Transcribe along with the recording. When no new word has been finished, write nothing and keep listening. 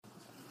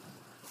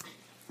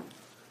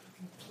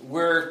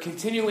We're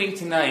continuing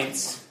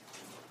tonight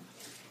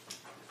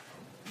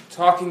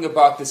talking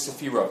about the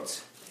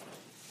Sefirot.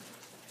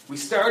 We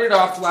started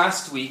off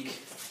last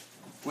week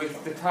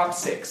with the top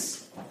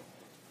 6.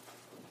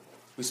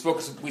 We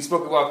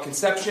spoke about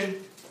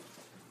conception,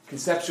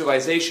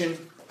 conceptualization,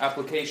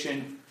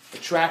 application,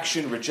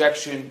 attraction,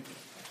 rejection,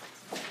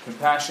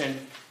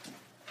 compassion.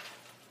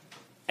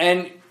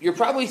 And you're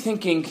probably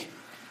thinking,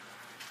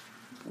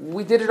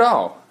 we did it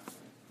all.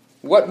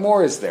 What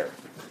more is there?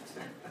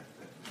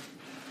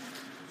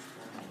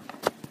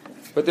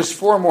 But there's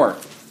 4 more.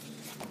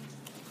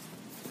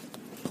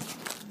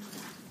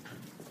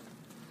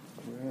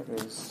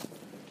 Where is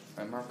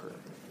my marker?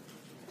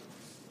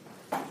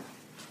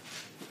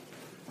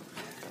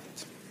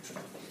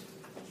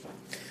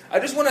 I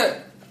just want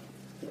to...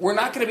 We're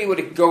not going to be able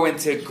to go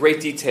into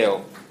great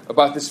detail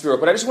about this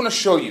Sefirot, but I just want to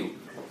show you,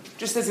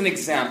 just as an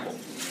example.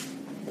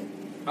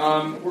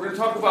 We're going to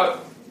talk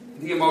about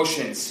the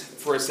emotions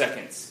for a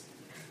second.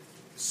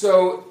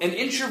 So, an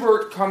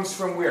introvert comes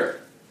from where?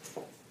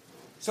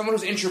 Someone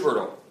who's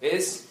introverted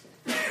is?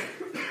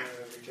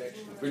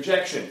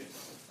 Rejection.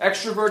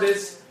 Extrovert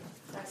is?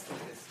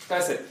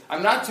 Chesed.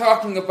 I'm not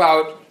talking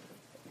about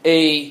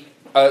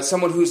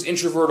someone who's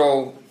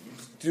introverted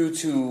due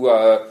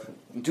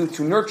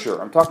to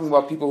nurture. I'm talking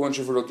about people who are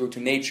introverted due to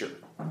nature.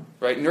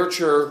 Right?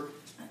 Nurture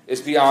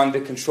is beyond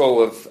the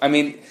control of... I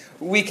mean,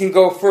 we can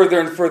go further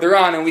and further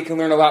on, and we can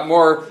learn a lot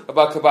more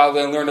about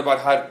Kabbalah and learn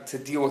about how to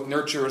deal with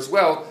nurture as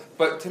well.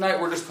 But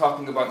tonight we're just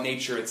talking about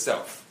nature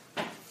itself.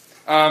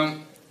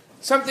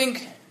 Something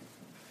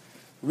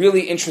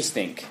really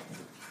interesting.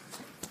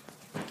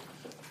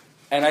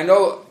 And I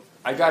know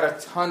I got a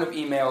ton of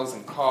emails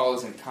and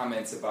calls and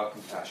comments about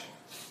compassion.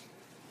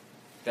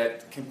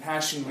 That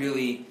compassion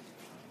really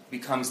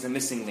becomes the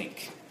missing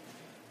link.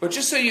 But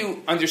just so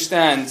you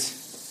understand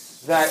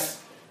that,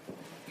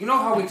 you know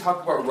how we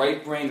talk about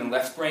right brain and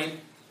left brain?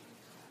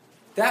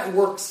 That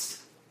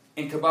works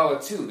in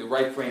Kabbalah too, the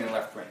right brain and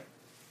left brain.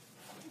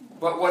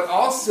 But what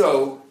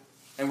also,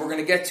 and we're going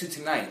to get to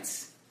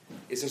tonight,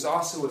 is there's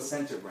also a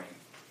center brain.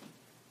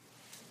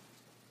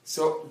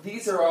 So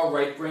these are all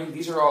right brain,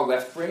 these are all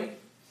left brain,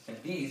 and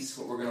these,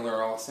 what we're going to learn,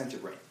 are all center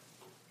brain.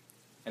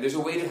 And there's a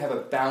way to have a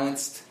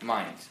balanced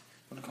mind.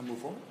 Want to come move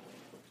forward?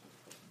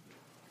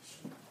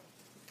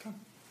 Come.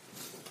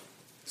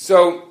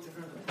 So,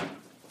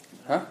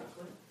 huh?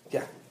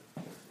 Yeah.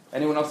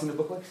 Anyone else in the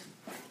booklet?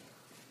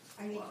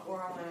 I need to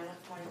borrow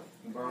one.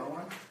 You borrow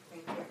one?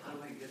 Thank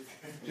you.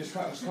 Just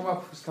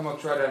come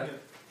up, try to,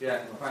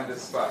 find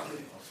this spot.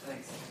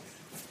 Thanks.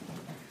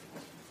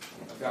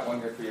 I've got one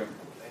here for you.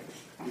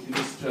 You can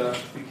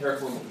just be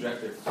careful with the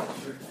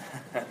projector.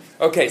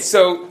 Okay,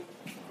 so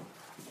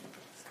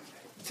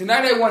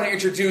tonight I want to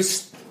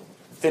introduce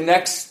the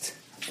next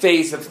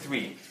phase of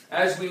 3.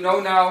 As we know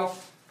now,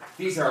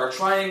 these are our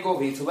triangle,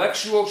 the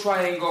intellectual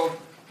triangle.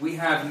 We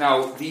have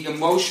now the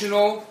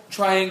emotional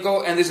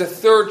triangle, and there's a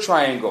third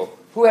triangle.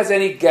 Who has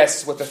any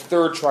guess what the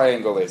third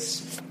triangle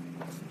is?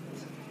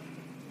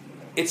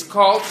 It's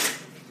called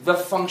the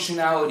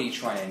functionality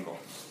triangle.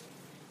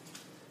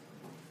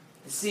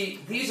 See,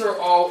 these are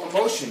all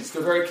emotions.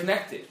 They're very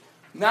connected.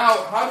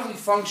 Now, how do we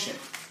function?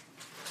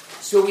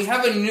 So we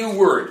have a new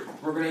word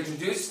we're going to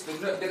introduce.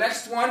 The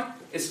next one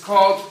is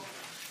called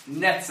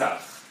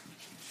Netzach.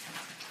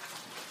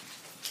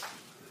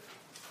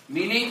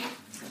 Meaning?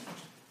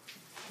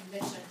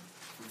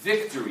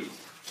 Victory.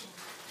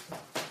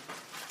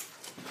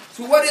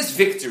 So what is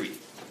victory?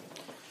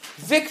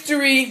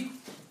 Victory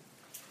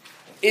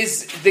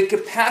is the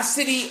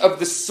capacity of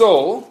the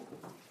soul.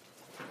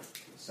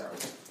 Sorry,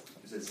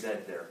 there's a Z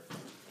there.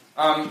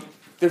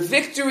 The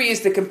victory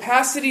is the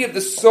capacity of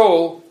the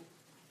soul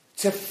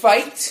to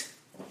fight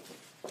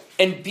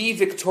and be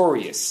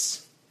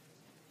victorious.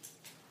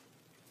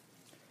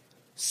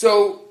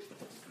 So,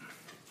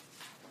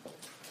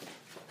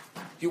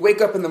 you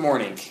wake up in the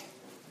morning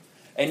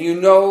and you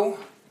know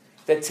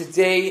that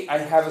today I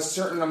have a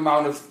certain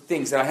amount of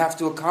things that I have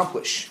to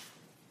accomplish.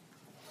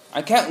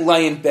 I can't lie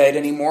in bed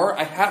anymore.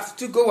 I have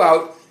to go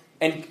out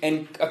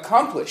and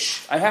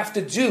accomplish. I have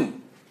to do.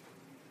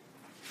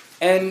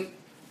 And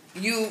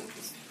you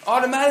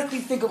automatically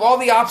think of all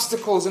the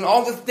obstacles and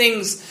all the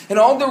things and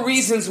all the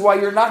reasons why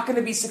you're not going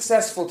to be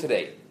successful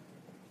today.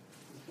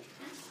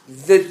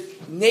 The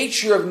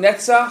nature of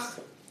Netzach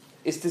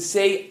is to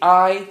say,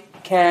 I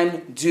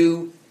can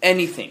do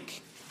anything.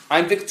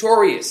 I'm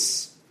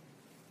victorious.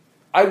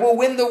 I will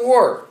win the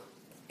war.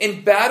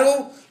 In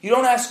battle, you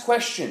don't ask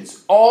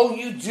questions. All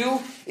you do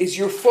is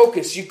your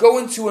focus. You go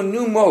into a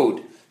new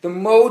mode, the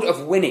mode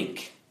of winning.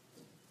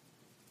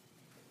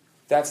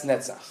 That's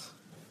Netzach.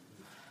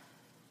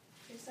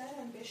 Is that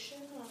ambition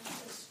on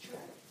this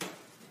track?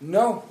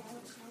 No,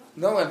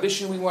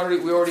 ambition. We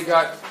already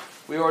got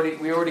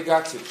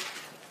to.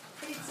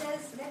 But it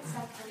says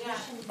Netzach,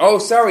 ambition. Oh,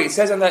 sorry. It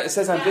says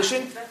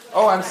ambition.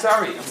 Oh, I'm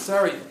sorry.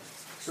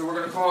 So we're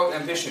going to call it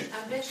ambition.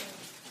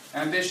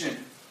 Ambition.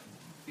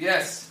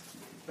 Yes.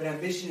 But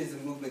ambition is a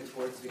movement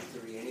towards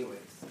victory anyways.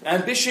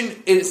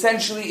 Ambition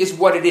essentially is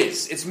what it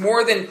is. It's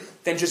more than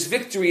just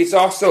victory. It's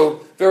also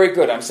very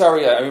good. I'm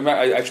sorry,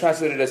 I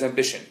translated it as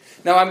ambition.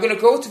 Now I'm going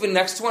to go to the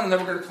next one, and then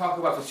we're going to talk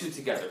about the two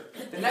together.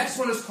 The next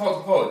one is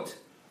called hod.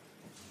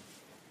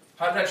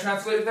 How did I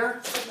translate it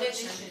there?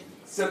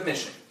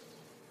 Submission.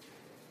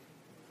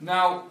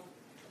 Now,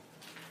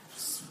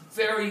 it's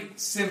very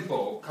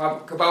simple.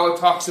 Kabbalah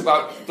talks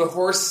about the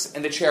horse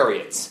and the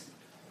chariot.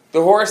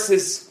 The horse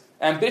is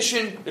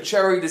ambition, the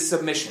chariot is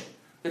submission.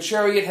 The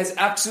chariot has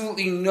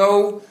absolutely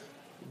no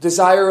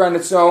desire on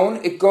its own.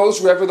 It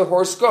goes wherever the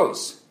horse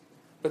goes.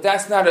 But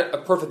that's not a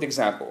perfect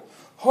example.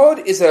 Hod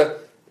is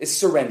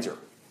surrender.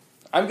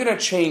 I'm going to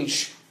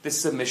change this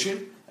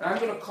submission, and I'm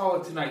going to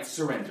call it tonight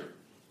surrender.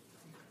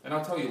 And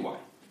I'll tell you why.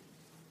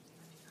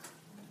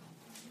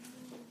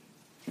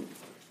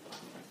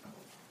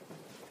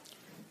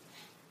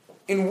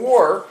 In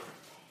war,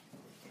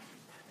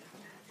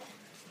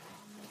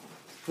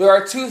 there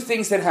are two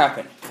things that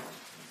happen.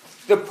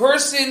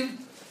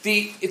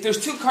 If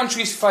there's two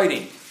countries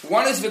fighting,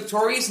 one is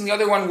victorious and the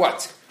other one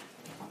what?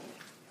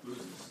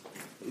 Loses.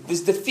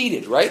 Is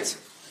defeated, right?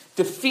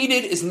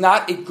 Defeated is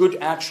not a good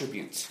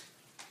attribute.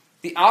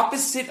 The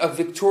opposite of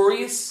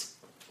victorious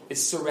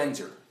is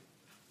surrender.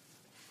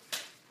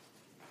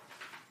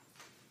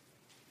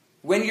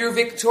 When you're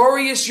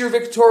victorious, you're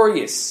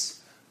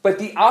victorious. But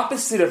the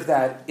opposite of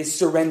that is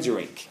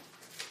surrendering.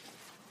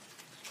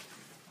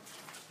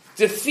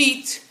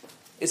 Defeat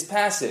is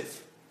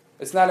passive.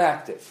 It's not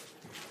active.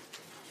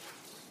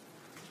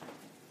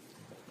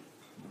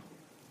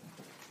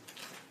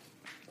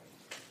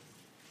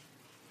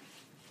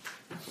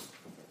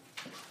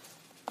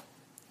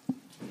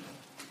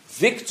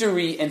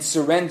 Victory and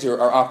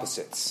surrender are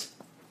opposites.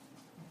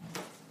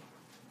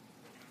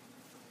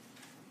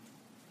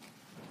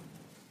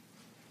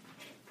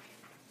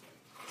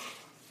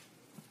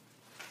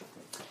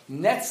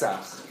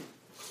 Netzach,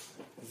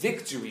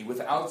 victory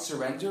without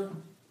surrender,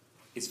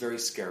 is very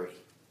scary.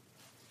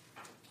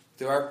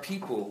 There are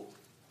people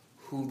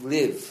who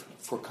live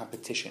for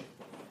competition.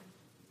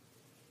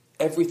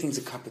 Everything's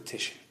a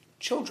competition.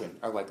 Children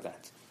are like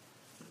that.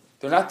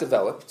 They're not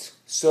developed,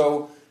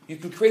 so you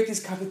can create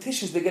these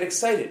competitions, they get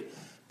excited.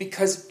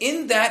 Because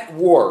in that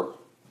war,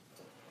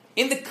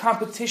 in the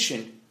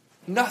competition,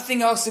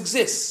 nothing else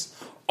exists.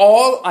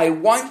 All I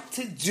want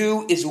to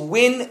do is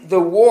win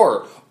the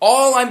war.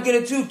 All I'm going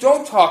to do,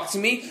 don't talk to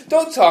me.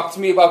 Don't talk to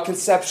me about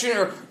conception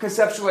or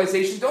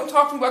conceptualization. Don't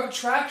talk to me about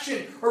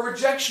attraction or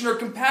rejection or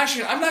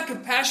compassion. I'm not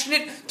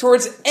compassionate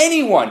towards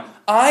anyone.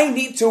 I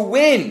need to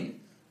win.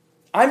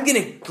 I'm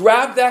going to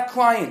grab that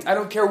client. I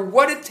don't care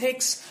what it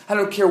takes. I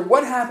don't care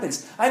what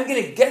happens. I'm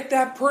going to get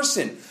that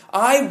person.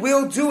 I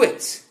will do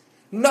it.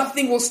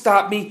 Nothing will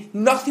stop me.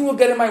 Nothing will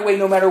get in my way,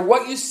 no matter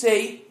what you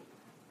say.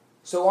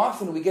 So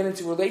often we get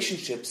into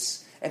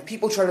relationships and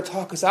people try to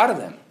talk us out of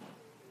them.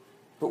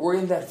 But we're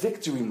in that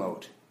victory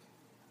mode.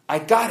 I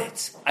got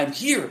it. I'm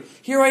here.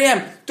 Here I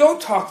am.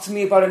 Don't talk to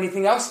me about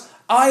anything else.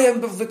 I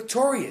am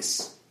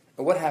victorious.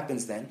 And what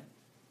happens then?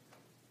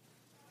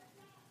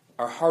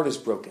 Our heart is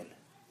broken.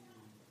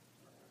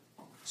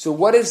 So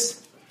what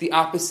is the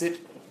opposite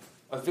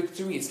of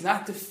victory? It's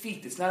not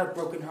defeat. It's not a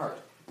broken heart.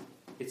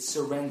 It's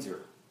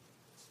surrender.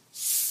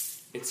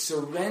 It's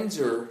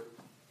surrender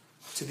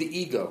to the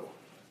ego.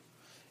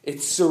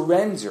 It's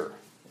surrender.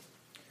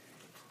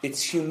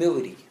 It's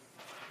humility.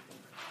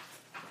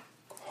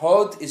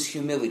 Hod is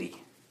humility.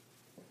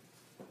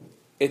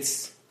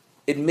 It's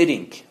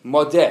admitting.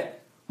 Modeh.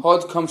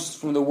 Hod comes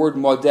from the word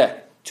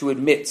modeh, to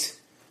admit,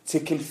 to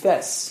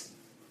confess,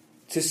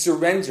 to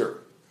surrender,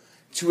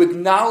 to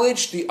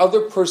acknowledge the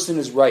other person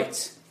is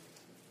right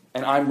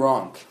and I'm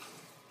wrong.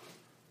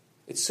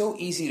 It's so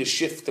easy to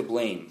shift the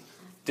blame.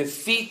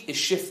 Defeat is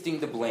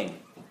shifting the blame.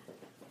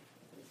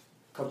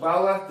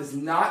 Kabbalah does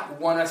not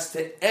want us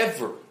to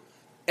ever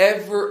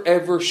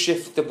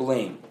shift the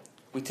blame.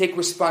 We take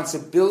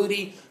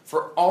responsibility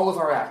for all of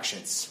our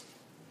actions.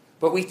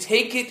 But we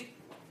take it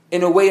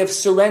in a way of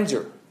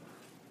surrender.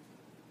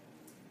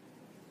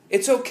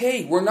 It's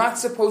okay. We're not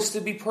supposed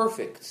to be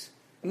perfect.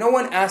 No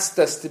one asked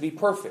us to be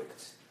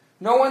perfect.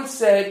 No one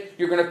said,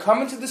 you're going to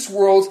come into this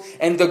world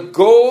and the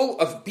goal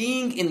of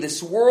being in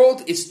this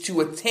world is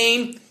to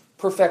attain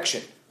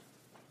perfection.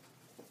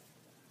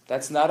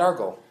 That's not our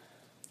goal.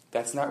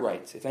 That's not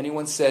right. If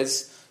anyone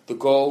says the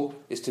goal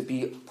is to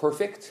be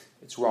perfect,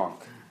 it's wrong.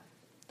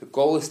 The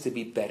goal is to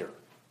be better.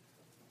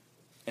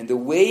 And the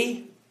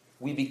way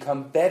we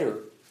become better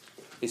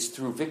is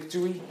through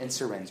victory and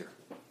surrender,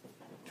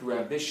 through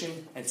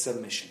ambition and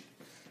submission.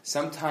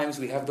 Sometimes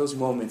we have those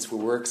moments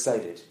where we're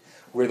excited,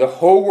 where the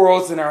whole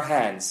world's in our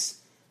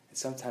hands, and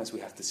sometimes we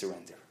have to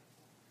surrender.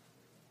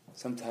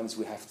 Sometimes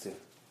we have to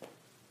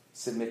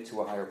submit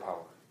to a higher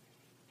power.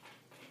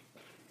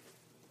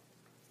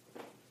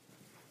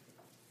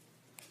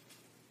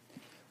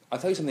 I'll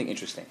tell you something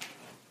interesting.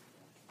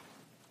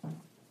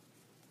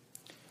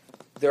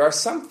 There are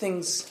some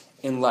things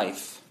in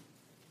life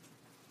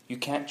you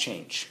can't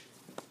change,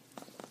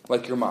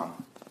 like your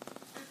mom.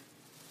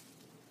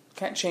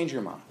 Can't change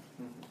your mom.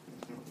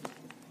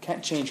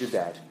 Can't change your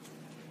dad.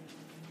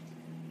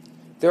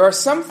 There are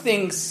some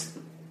things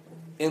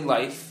in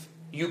life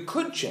you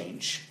could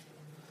change,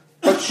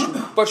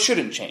 but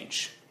shouldn't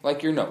change,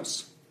 like your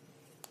nose,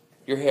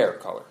 your hair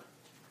color.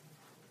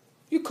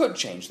 You could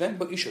change them,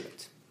 but you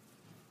shouldn't.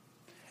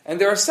 And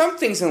there are some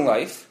things in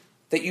life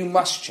that you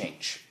must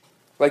change,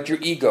 like your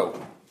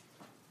ego,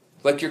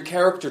 like your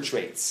character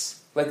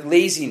traits, like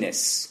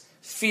laziness,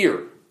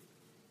 fear.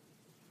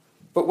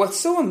 But what's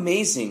so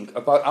amazing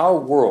about our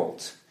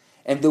world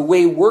and the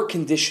way we're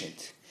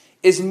conditioned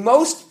is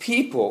most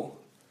people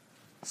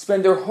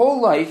spend their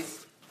whole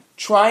life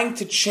trying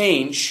to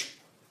change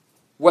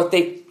what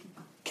they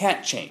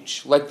can't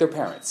change, like their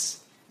parents.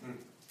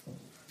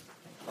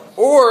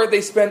 Or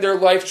they spend their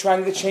life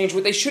trying to change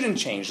what they shouldn't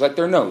change, like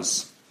their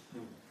nose.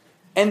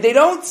 And they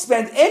don't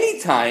spend any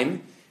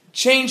time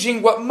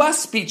changing what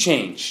must be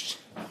changed,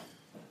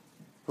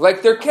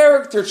 like their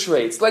character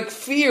traits, like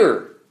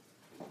fear,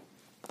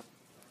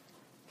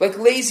 like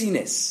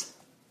laziness.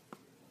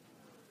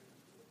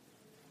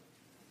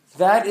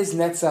 That is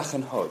Netzach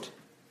and Hod.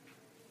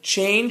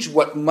 Change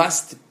what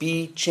must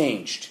be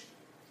changed.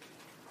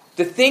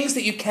 The things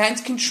that you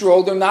can't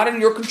control, they're not in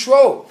your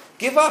control.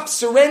 Give up,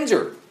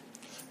 surrender.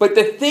 But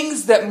the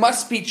things that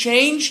must be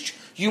changed,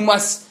 you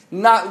must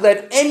not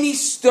let any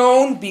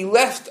stone be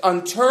left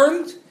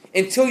unturned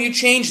until you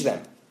change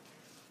them.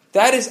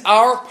 That is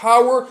our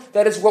power.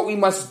 That is what we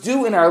must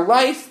do in our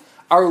life.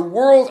 Our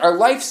world, our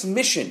life's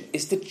mission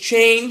is to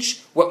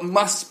change what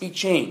must be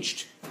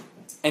changed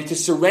and to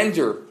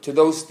surrender to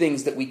those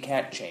things that we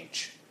can't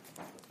change.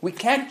 We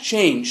can't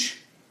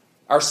change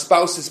our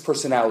spouse's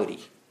personality.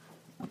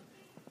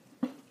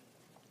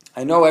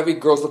 I know every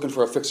girl's looking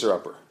for a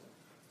fixer-upper.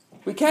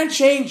 We can't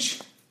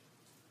change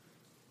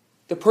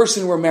the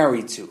person we're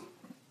married to.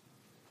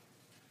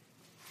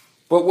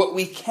 But what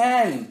we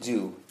can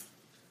do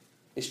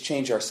is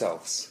change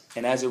ourselves.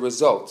 And as a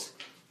result,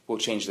 we'll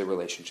change the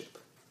relationship.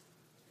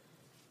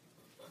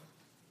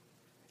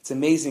 It's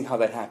amazing how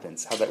that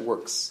happens, how that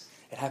works.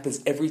 It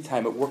happens every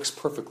time. It works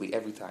perfectly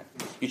every time.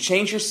 You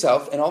change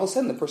yourself, and all of a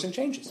sudden the person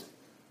changes.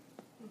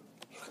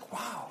 You're like,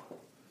 wow,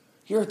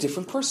 you're a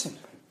different person.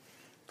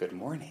 Good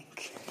morning.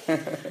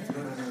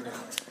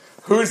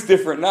 Who's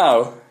different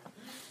now?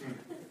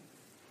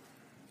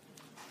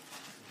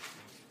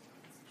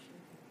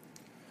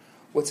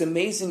 What's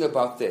amazing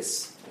about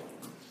this,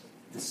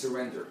 the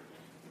surrender,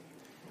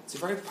 it's a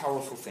very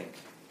powerful thing.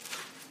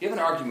 You have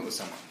an argument with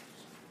someone.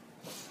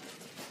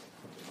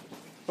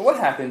 But what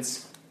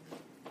happens?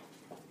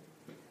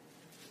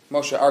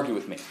 Moshe, argue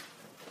with me.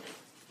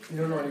 You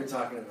don't know what you're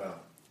talking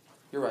about.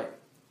 You're right.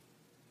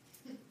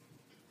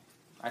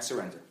 I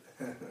surrender.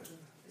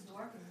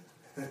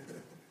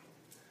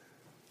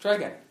 Try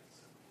again.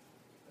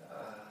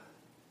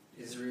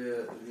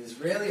 The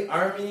Israeli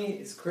army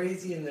is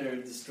crazy and they're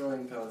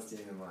destroying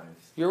Palestinian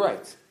lives. You're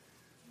right.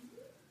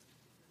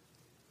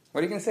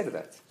 What are you going to say to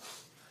that?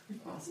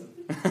 Awesome.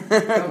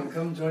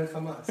 Come join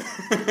Hamas.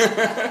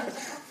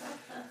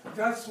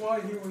 That's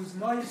why he was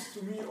nice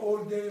to me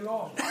all day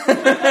long.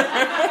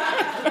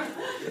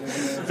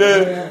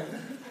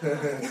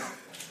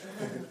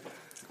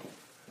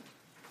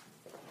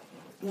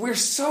 We're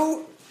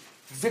so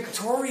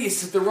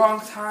victorious at the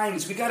wrong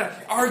times. We got to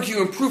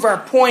argue and prove our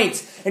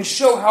point and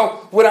show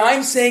how what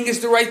I'm saying is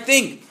the right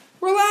thing.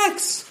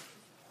 Relax.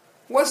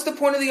 What's the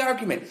point of the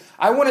argument?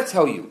 I want to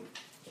tell you,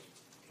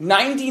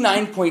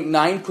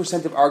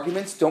 99.9% of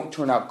arguments don't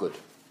turn out good.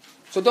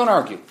 So don't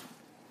argue.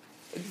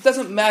 It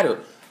doesn't matter.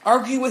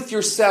 Argue with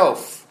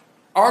yourself.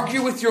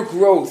 Argue with your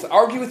growth.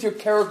 Argue with your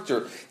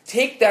character.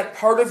 Take that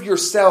part of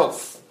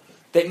yourself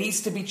that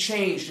needs to be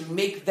changed and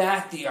make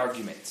that the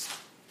argument.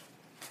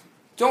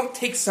 Don't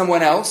take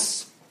someone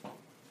else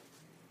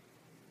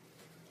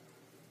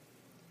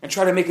and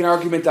try to make an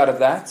argument out of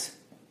that.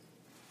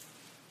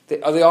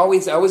 I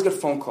always get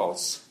phone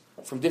calls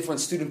from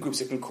different student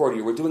groups at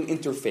Concordia. We're doing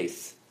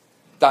interfaith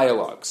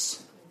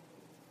dialogues.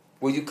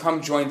 Will you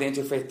come join the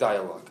interfaith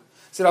dialogue?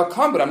 I said, I'll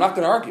come, but I'm not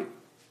going to argue.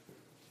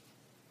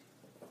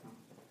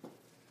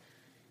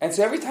 And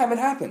so every time it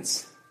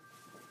happens,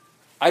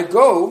 I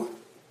go,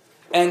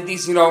 and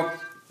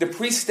the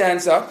priest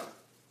stands up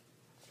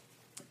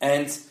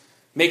and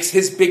makes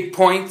his big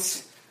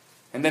point,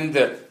 and then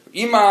the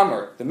imam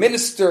or the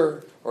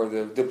minister or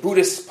the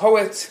Buddhist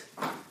poet,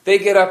 they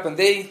get up and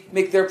they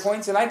make their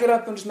points, and I get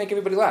up and just make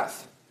everybody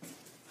laugh.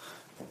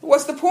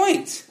 What's the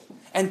point?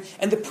 And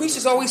the priest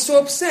is always so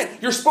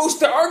upset. You're supposed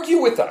to argue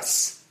with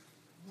us.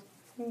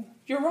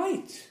 You're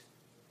right.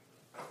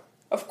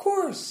 Of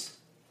course.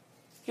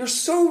 You're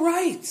so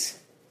right.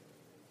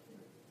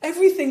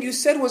 Everything you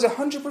said was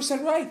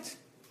 100% right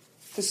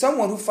to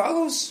someone who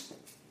follows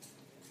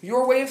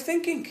your way of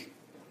thinking.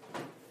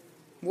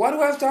 What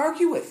do I have to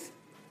argue with?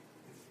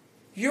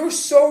 You're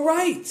so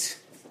right.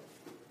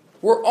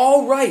 We're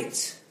all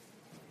right.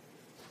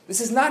 This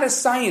is not a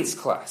science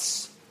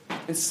class.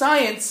 In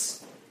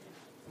science,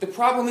 the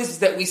problem is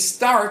that we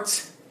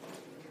start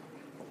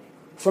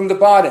from the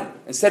bottom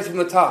instead from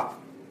the top.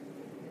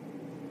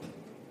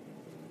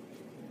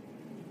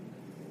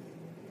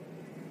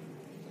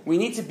 we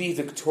need to be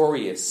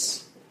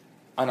victorious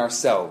on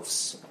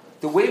ourselves.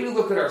 The way we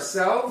look at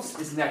ourselves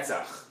is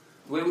netzach.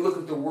 The way we look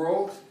at the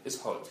world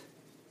is hod.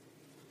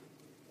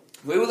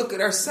 The way we look at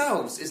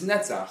ourselves is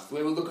netzach. The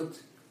way we look at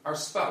our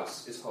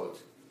spouse is hod.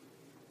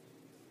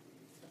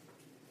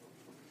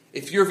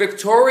 If you're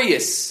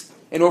victorious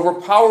in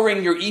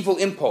overpowering your evil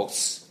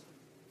impulse,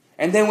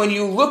 and then when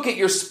you look at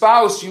your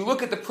spouse, you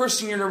look at the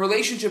person you're in a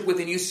relationship with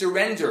and you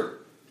surrender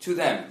to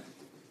them,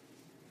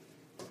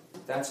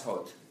 that's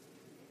hod.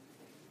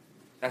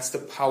 That's the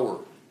power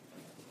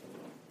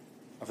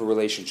of a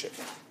relationship.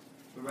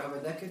 But Rabbi,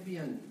 that could be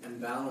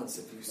unbalanced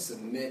if you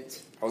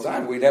submit. Hold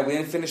on, we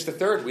didn't finish the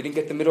third. We didn't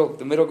get the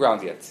middle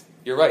ground yet.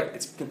 You're right.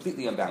 It's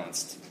completely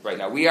unbalanced right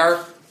now. We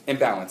are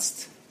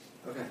imbalanced.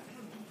 Okay.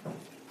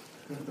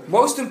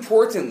 Most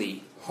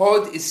importantly,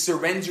 hod is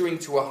surrendering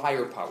to a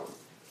higher power.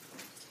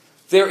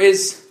 There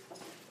is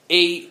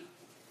a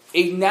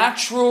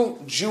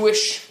natural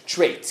Jewish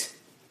trait.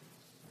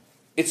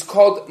 It's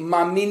called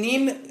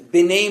maminim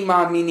b'nei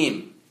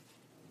maminim.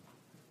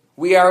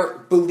 We are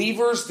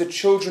believers, the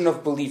children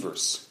of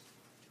believers.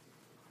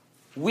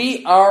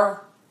 We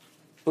are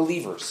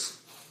believers.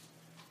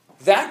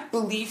 That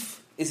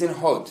belief is in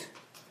hod.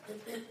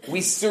 We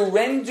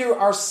surrender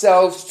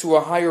ourselves to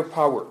a higher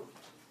power.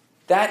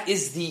 That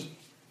is the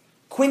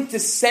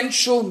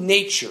quintessential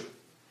nature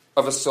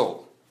of a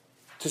soul,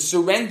 to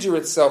surrender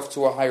itself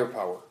to a higher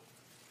power.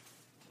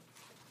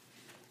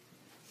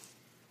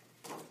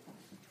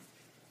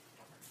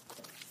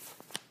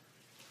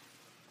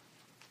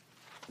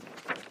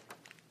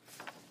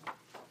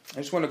 I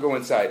just want to go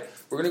inside.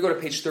 We're going to go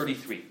to page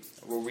 33.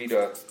 We'll read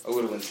a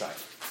little inside.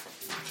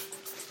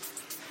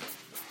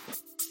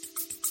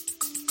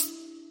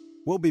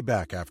 We'll be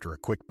back after a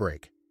quick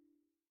break.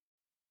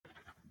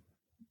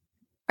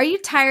 Are you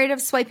tired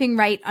of swiping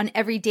right on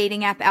every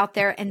dating app out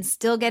there and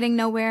still getting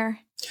nowhere?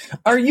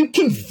 Are you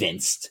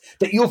convinced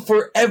that you'll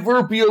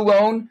forever be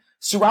alone,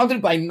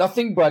 surrounded by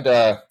nothing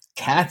but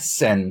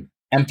cats and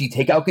empty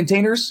takeout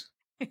containers?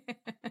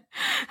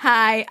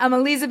 Hi, I'm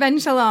Eliza Ben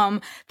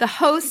Shalom, the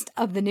host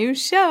of the new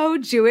show,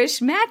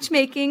 Jewish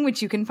Matchmaking,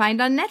 which you can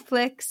find on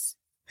Netflix.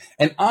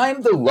 And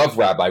I'm the love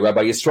rabbi,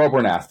 Rabbi Yisrael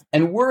Bernath,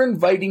 and we're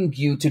inviting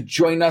you to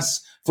join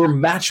us for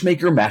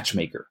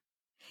Matchmaker.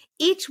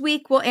 Each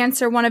week, we'll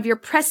answer one of your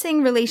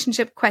pressing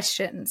relationship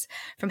questions,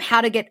 from how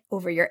to get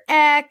over your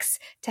ex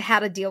to how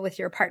to deal with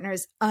your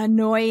partner's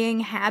annoying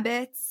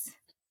habits.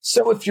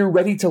 So if you're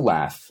ready to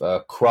laugh,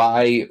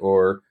 cry,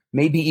 or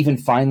maybe even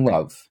find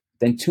love,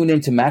 then tune in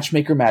to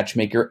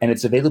Matchmaker, and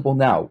it's available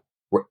now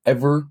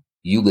wherever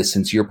you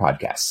listen to your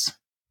podcasts.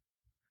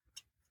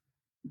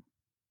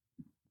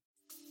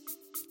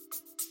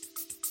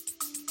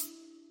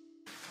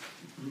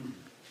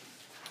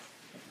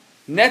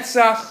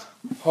 Netzach,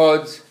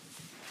 hod,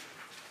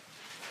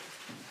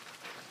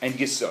 and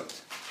Yesod.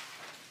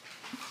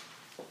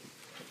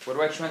 What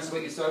do I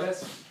translate Yesod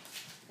as?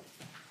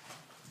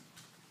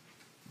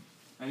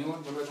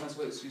 Anyone? What do I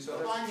translate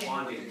Yesod as?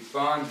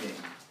 Bonding.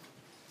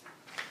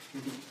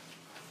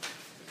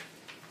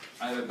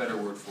 I have a better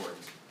word for it.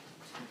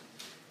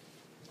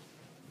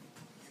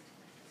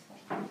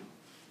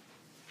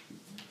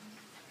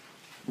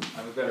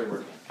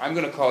 I'm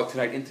going to call it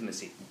tonight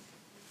intimacy.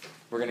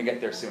 We're going to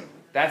get there soon.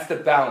 That's the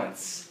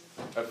balance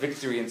of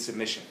victory and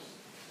submission.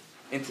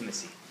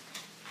 Intimacy.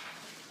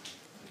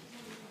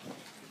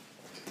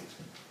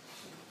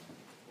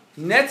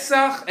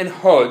 Netzach and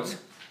hod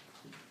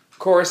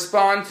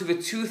correspond to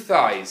the two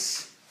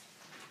thighs,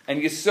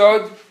 and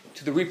Yesod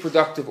to the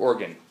reproductive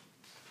organ,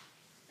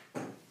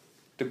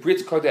 the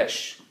Brit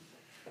Kodesh.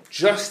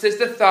 Just as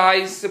the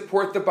thighs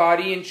support the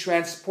body and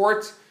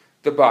transport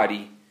the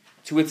body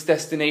to its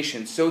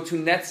destination, so too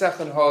Netzach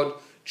and hod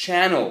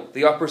channel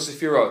the upper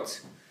Sefirot.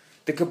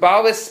 The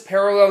Kabbalists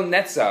parallel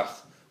Netzach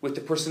with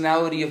the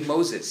personality of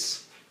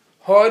Moses,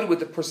 hod with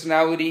the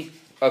personality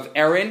of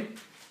Aaron,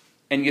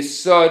 and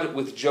Yesod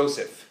with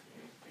Joseph.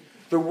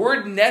 The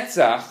word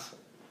Netzach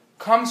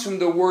comes from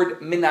the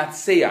word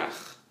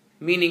minatseach,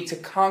 meaning to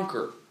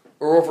conquer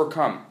or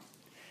overcome.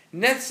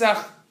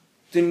 Netzach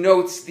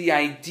denotes the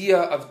idea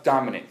of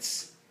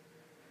dominance.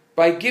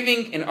 By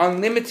giving an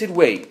unlimited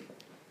way,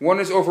 one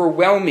is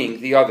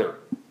overwhelming the other.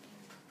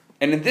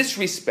 And in this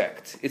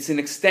respect, it's an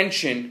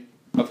extension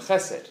of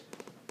chesed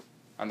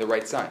on the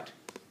right side.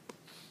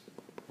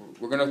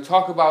 We're going to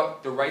talk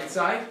about the right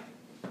side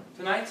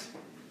tonight.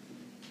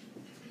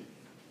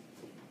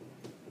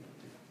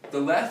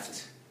 The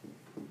left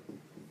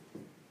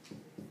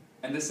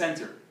and the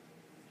center.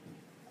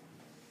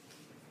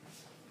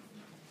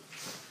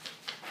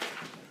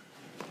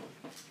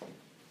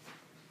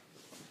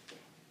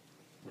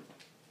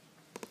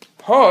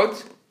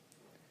 Hod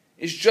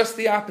is just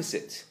the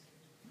opposite,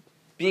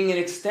 being an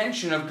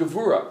extension of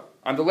Gevura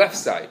on the left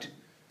side,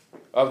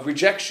 of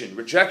rejection,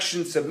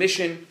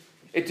 submission.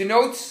 It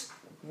denotes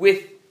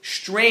with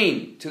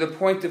strain to the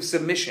point of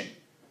submission.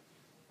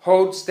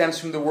 Hod stems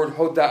from the word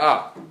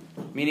hoda'ah,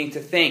 meaning to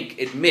think,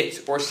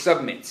 admit, or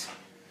submit.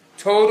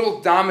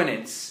 Total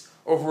dominance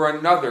over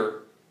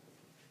another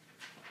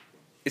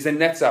is a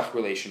netzach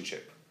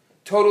relationship.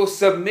 Total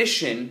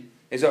submission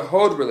is a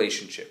hod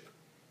relationship.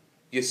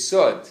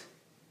 Yesod,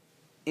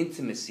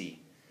 intimacy,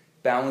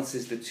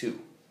 balances the two.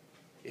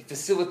 It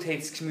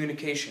facilitates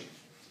communication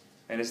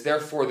and is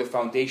therefore the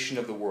foundation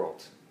of the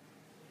world.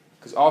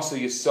 Because also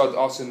Yesod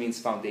also means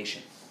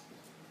foundation.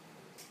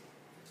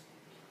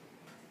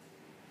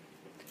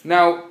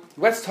 Now,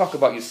 let's talk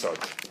about Yesod.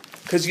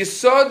 Because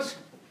Yesod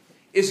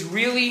is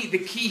really the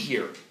key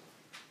here.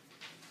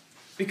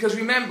 Because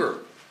remember,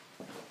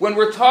 when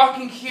we're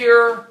talking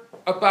here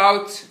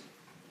about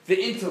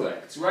the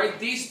intellect, right?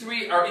 These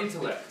three are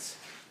intellect.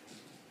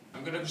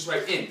 I'm going to just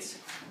write int.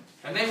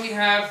 And then we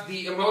have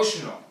the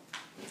emotional.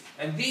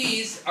 And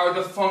these are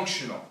the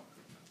functional.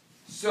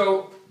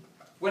 So,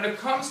 when it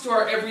comes to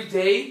our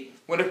everyday,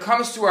 when it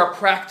comes to our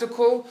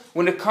practical,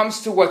 when it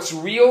comes to what's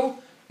real,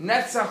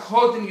 Netzach,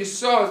 Hod, and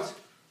Yesod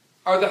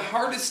are the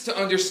hardest to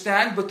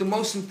understand, but the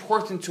most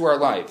important to our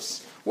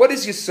lives. What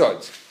is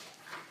Yesod?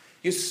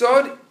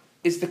 Yesod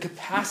is the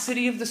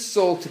capacity of the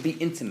soul to be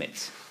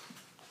intimate.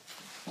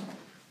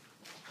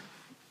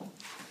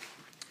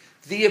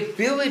 The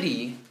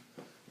ability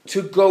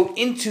to go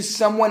into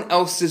someone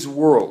else's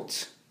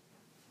world.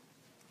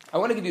 I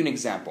want to give you an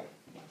example.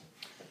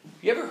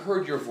 You ever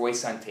heard your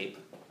voice on tape?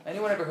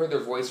 Anyone ever heard their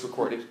voice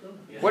recorded?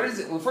 Yeah. What is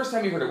it? Well, the first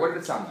time you heard it, what did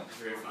it sound like? It's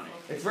very funny.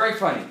 It's very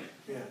funny.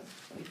 Yeah.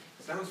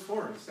 Sounds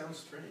foreign. Sounds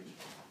strange.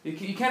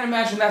 You can't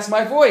imagine that's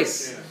my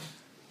voice.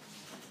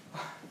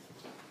 Yeah.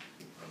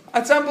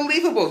 It's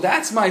unbelievable.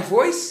 That's my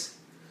voice.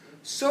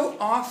 So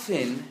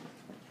often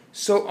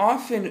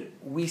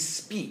we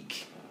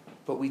speak,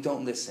 but we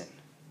don't listen.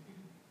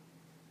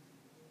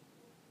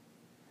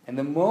 And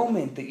the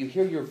moment that you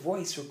hear your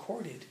voice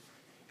recorded,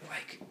 you're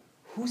like,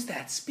 who's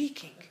that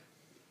speaking?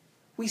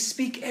 We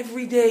speak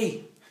every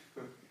day.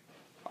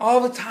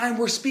 All the time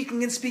we're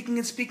speaking and speaking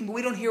and speaking, but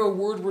we don't hear a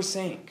word we're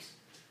saying.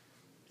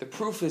 The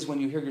proof is when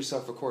you hear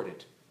yourself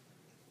recorded.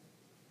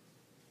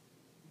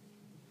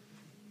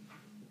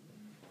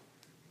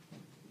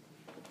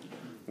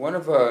 One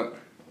of the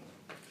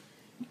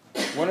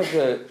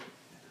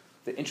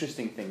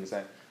interesting things,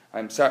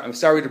 I'm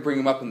sorry to bring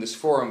him up in this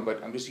forum,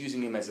 but I'm just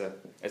using him as an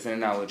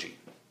analogy.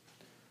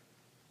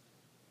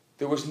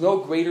 There was no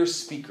greater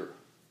speaker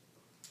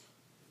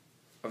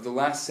of the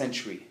last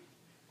century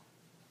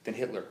than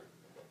Hitler.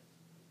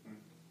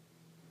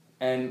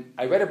 And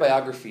I read a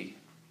biography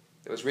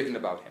that was written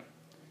about him.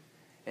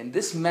 And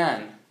this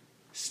man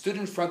stood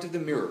in front of the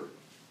mirror,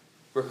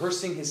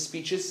 rehearsing his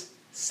speeches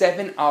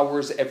 7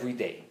 hours every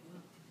day.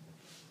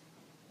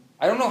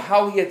 I don't know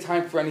how he had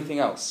time for anything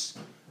else,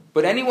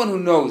 but anyone who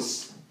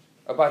knows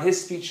about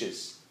his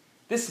speeches,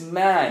 this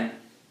man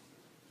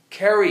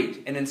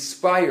carried and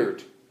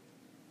inspired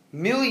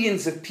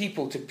millions of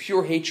people to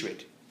pure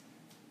hatred.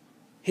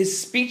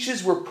 His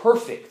speeches were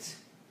perfect,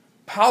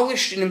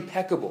 polished and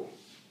impeccable.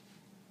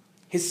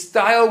 His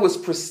style was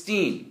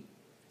pristine.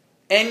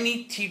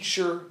 Any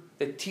teacher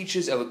that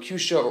teaches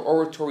elocutia or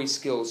oratory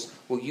skills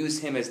will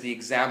use him as the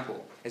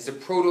example, as the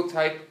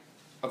prototype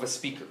of a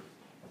speaker.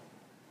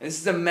 And this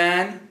is a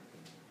man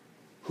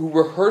who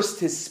rehearsed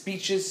his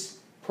speeches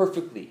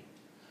perfectly.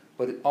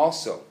 But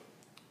also,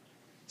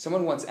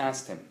 someone once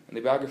asked him, in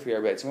the biography I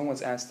read, someone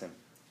once asked him,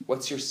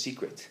 what's your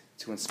secret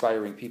to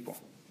inspiring people?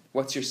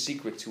 What's your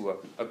secret to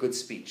a good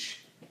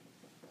speech?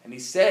 And he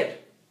said,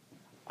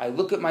 I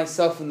look at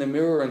myself in the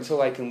mirror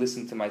until I can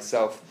listen to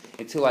myself,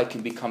 until I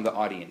can become the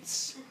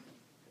audience.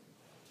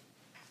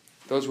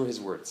 Those were his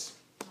words.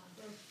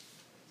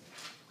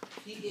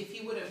 If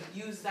he would have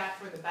used that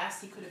for the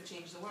best, he could have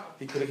changed the world.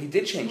 He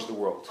did change the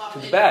world. To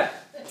the bad.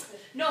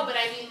 No, but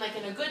I mean like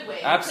in a good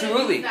way.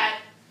 Absolutely.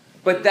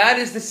 But that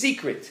is the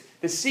secret.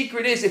 The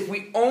secret is if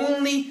we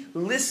only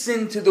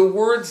listen to the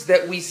words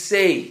that we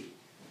say,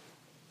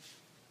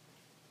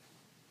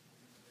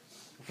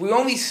 if we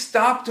only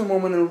stopped a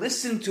moment and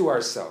listened to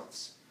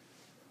ourselves,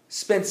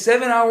 spent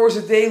 7 hours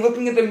a day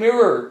looking at the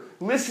mirror,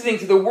 listening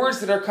to the words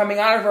that are coming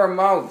out of our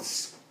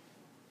mouths,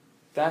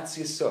 that's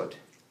Yesod.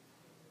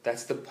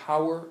 That's the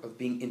power of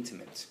being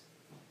intimate.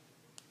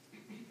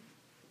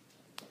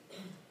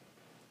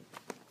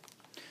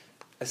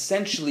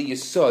 Essentially,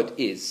 Yesod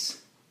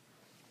is,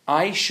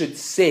 I should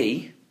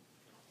say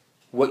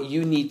what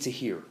you need to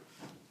hear.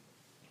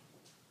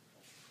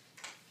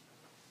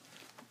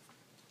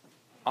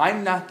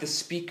 I'm not the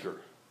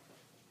speaker.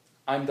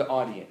 I'm the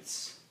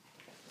audience.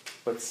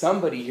 But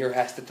somebody here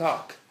has to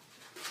talk.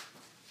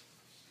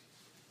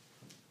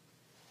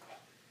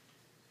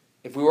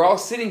 If we were all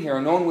sitting here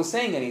and no one was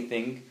saying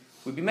anything,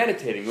 we'd be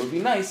meditating. It would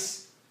be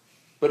nice,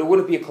 but it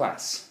wouldn't be a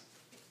class.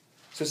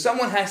 So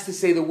someone has to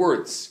say the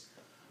words.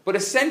 But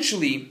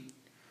essentially,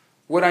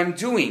 what I'm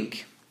doing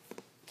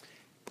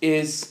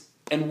is,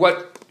 and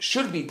what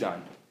should be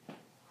done,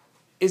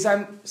 is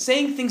I'm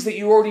saying things that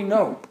you already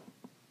know.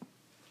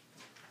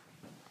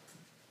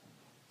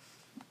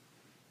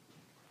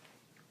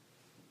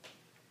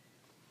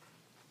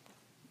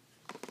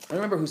 I don't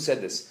remember who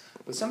said this,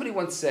 but somebody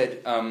once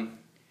said,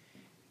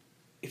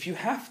 if you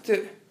have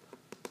to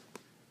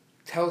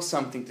tell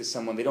something to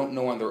someone they don't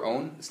know on their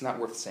own, it's not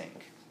worth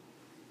saying.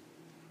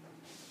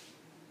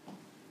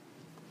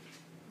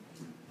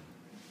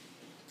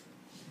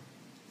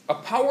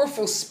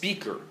 powerful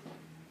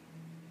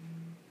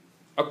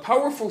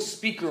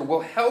speaker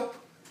will help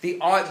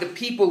the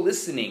people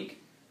listening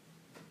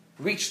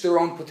reach their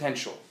own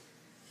potential.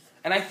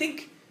 And I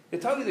think, to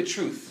tell you the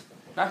truth,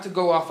 not to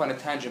go off on a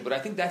tangent, but I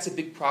think that's a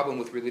big problem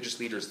with religious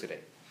leaders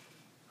today,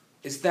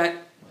 is that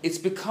it's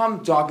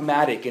become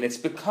dogmatic and it's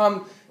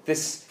become a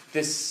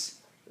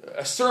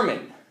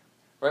sermon,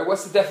 right?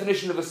 What's the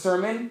definition of a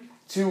sermon?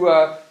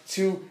 To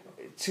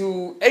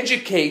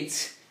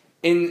educate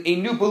in a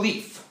new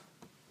belief.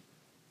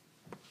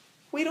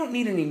 We don't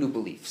need any new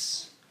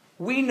beliefs.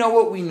 We know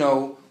what we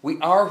know. We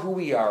are who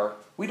we are.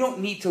 We don't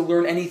need to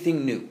learn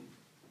anything new.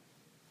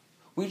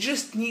 We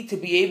just need to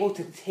be able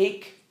to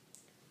take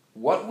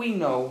what we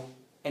know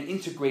and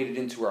integrate it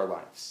into our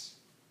lives.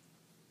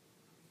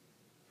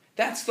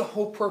 That's the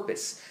whole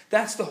purpose.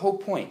 That's the whole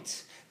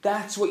point.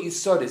 That's what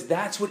Yesod is.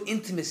 That's what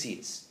intimacy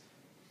is.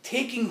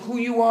 Taking who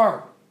you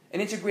are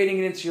and integrating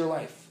it into your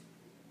life.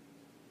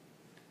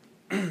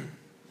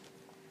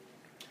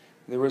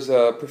 There was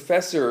a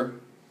professor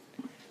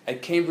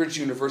at Cambridge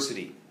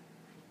University,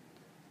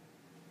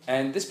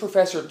 and this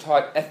professor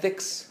taught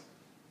ethics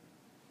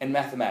and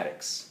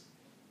mathematics.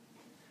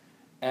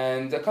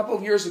 And a couple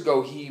of years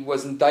ago, he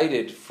was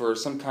indicted for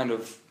some kind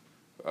of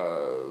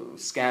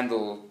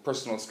scandal,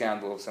 personal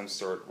scandal of some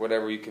sort,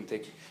 whatever. You can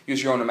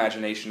use your own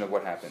imagination of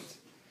what happened.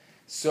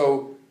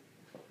 So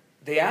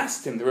they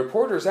asked him, the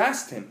reporters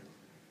asked him,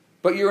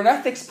 "But you're an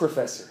ethics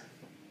professor."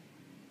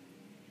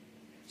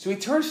 So he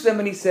turns to them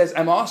and he says,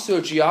 I'm also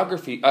a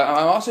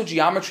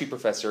geometry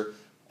professor,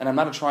 and I'm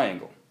not a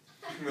triangle.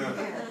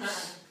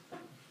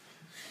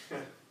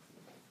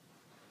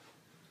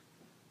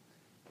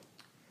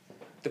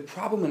 The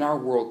problem in our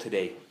world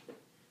today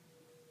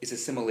is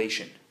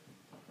assimilation.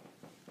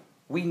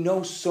 We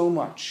know so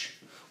much.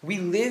 We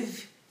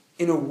live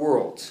in a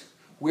world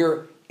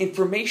where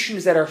information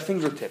is at our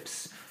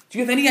fingertips. Do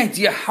you have any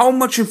idea how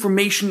much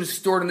information is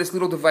stored in this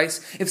little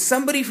device? If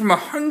somebody from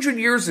 100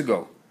 years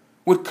ago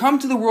would come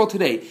to the world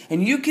today,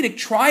 and you could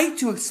try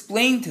to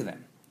explain to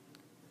them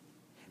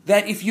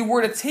that if you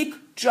were to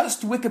take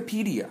just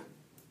Wikipedia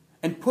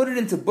and put it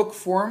into book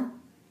form,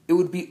 it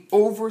would be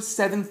over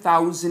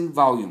 7,000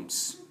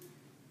 volumes.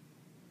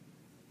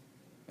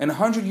 And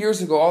 100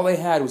 years ago, all they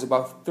had was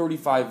about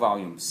 35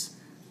 volumes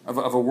of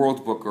a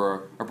World Book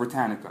or a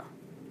Britannica.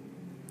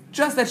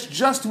 That's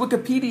just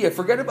Wikipedia.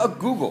 Forget about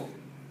Google.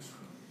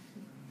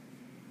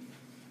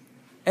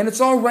 And it's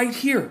all right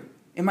here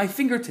in my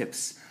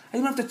fingertips. I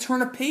don't have to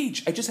turn a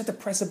page. I just have to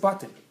press a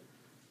button.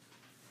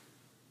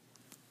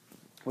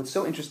 What's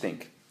so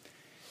interesting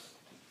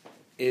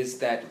is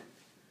that,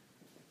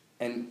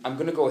 and I'm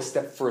going to go a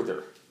step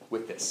further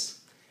with this,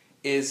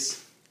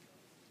 is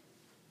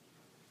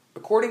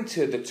according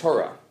to the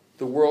Torah,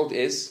 the world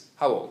is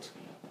how old?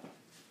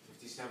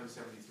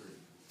 5773.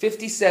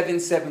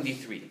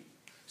 5773.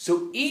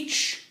 So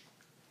each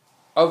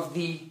of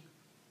the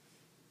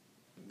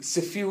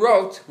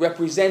Sefirot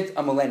represent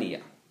a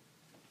millennia.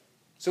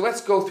 So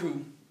let's go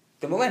through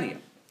the millennia.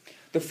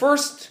 The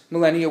first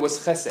millennia was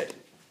Chesed,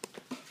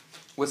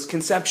 was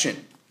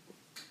conception.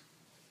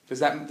 Does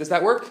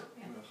that work?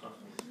 Yeah.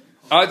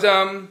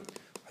 Adam,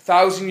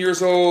 1,000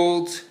 years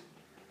old.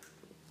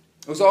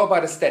 It was all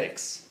about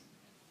aesthetics.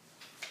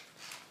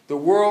 The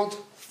world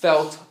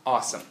felt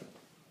awesome.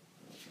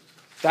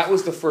 That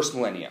was the first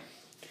millennia.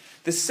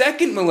 The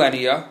second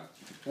millennia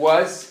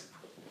was...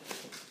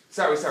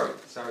 Sorry.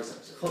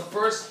 The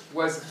first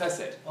was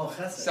Chesed. Oh,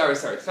 Chesed. Sorry.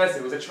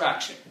 Chesed was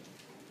attraction.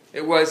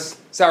 It was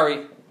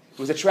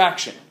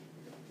attraction.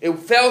 It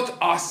felt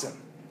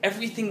awesome.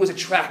 Everything was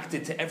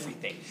attracted to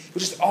everything. It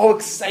was just all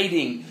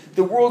exciting.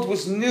 The world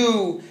was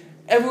new.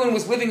 Everyone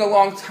was living a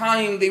long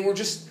time. They were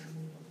just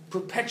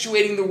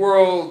perpetuating the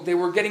world. They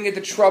were getting into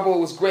trouble.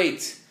 It was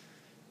great.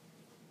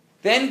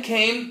 Then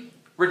came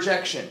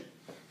rejection.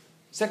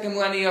 Second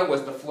millennia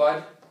was the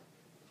flood,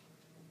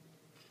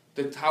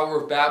 the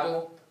Tower of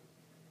Babel,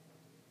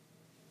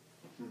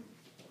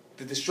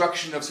 the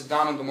destruction of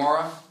Sodom and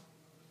Gomorrah.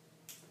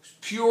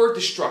 Pure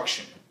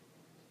destruction.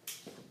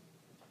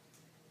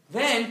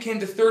 Then came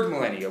the third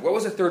millennia. What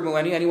was the third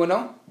millennia? Anyone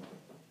know?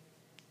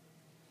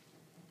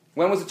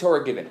 When was the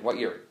Torah given? What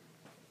year?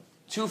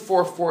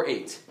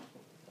 2448.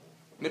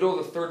 Middle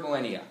of the third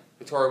millennia,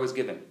 the Torah was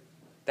given.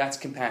 That's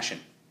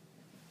compassion.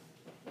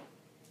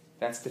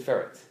 That's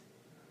Tiferet.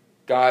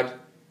 God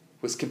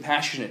was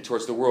compassionate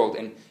towards the world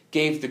and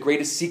gave the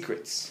greatest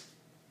secrets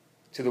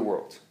to the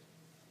world.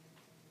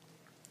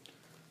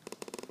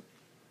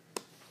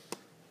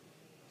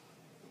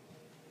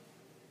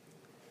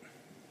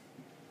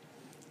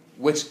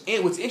 What's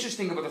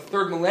interesting about the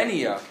third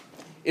millennia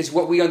is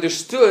what we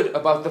understood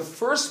about the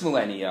first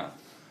millennia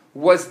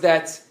was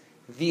that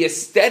the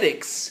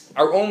aesthetics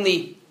are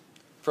only,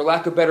 for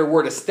lack of a better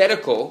word,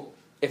 aesthetical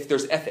if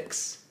there's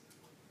ethics.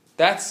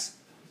 That's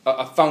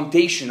a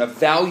foundation, a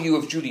value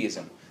of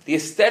Judaism. The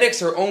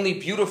aesthetics are only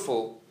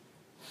beautiful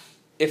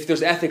if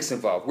there's ethics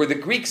involved, where the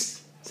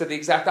Greeks said the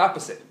exact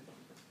opposite,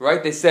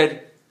 right? They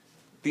said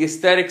the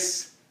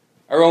aesthetics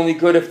are only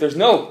good if there's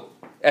no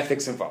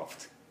ethics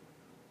involved.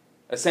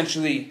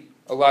 Essentially,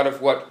 a lot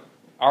of what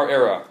our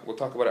era, we'll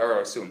talk about our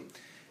era soon.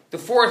 The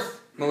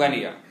fourth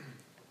millennia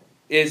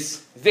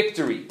is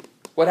victory.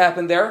 What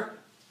happened there?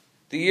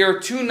 The year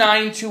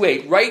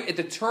 2928, right at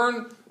the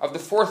turn of the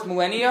fourth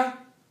millennia,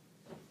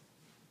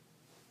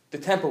 the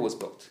temple was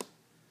built.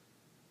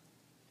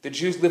 The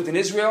Jews lived in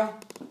Israel.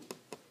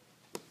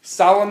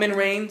 Solomon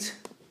reigned.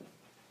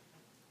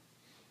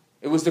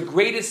 It was the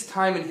greatest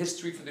time in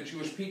history for the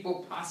Jewish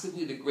people,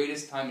 possibly the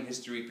greatest time in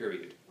history,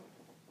 period.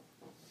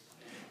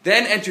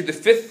 Then entered the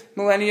fifth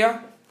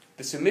millennia.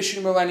 The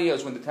submission millennia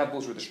is when the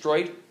temples were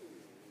destroyed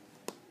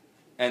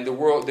and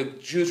the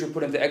Jews were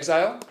put into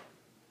exile.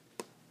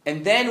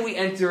 And then we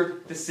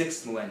entered the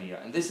sixth millennia.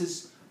 And this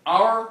is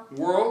our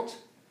world.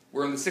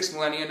 We're in the sixth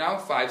millennia now,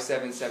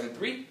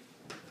 5773.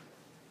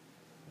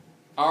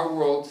 Our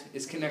world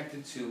is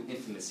connected to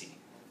intimacy.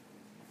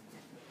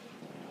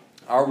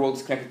 Our world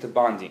is connected to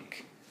bonding.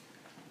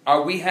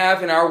 We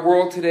have in our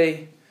world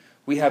today,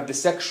 we have the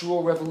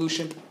sexual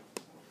revolution.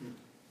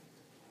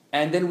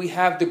 And then we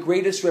have the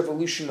greatest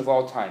revolution of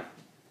all time,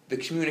 the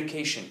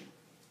communication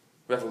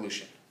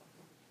revolution.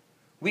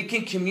 We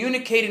can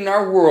communicate in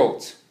our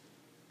world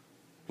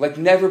like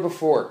never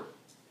before.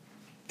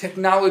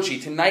 Technology,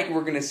 tonight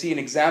we're going to see an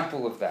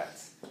example of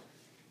that.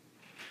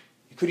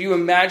 Could you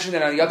imagine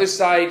that on the other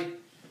side,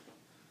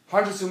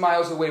 hundreds of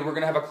miles away, we're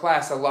going to have a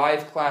class, a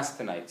live class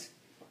tonight,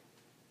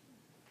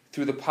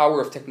 through the power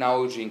of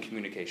technology and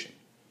communication.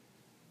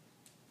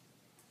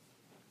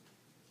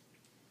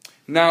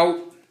 Now,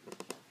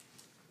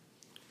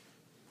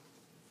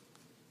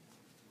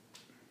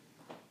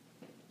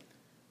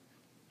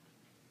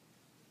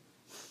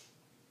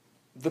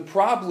 the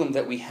problem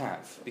that we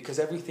have, because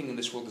everything in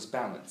this world is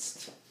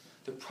balanced,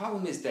 the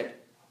problem is that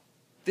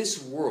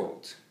this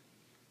world,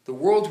 the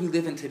world we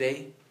live in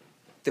today,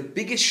 the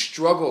biggest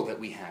struggle that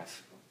we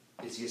have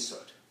is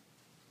yesod,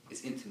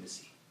 is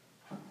intimacy.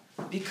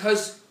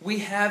 Because we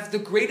have the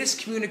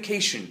greatest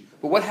communication.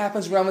 But what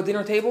happens around the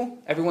dinner table?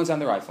 Everyone's on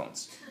their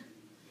iPhones.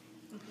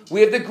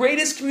 We have the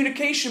greatest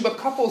communication, but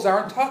couples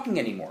aren't talking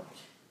anymore.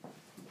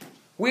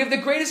 We have the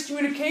greatest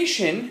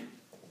communication,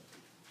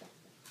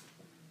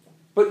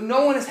 but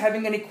no one is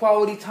having any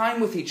quality time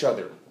with each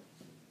other.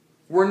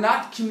 We're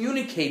not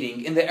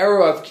communicating in the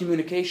era of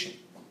communication.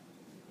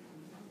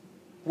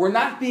 We're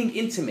not being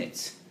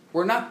intimate.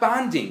 We're not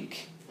bonding.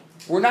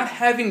 We're not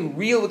having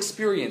real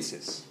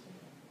experiences.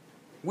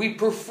 We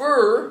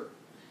prefer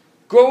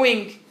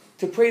going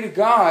to pray to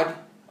God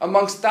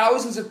amongst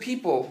thousands of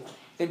people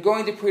than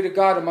going to pray to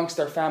God amongst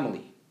our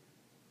family.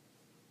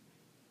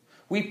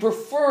 We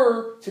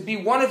prefer to be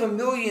one of a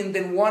million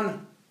than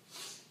one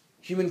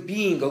human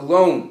being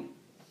alone,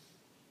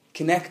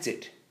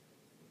 connected.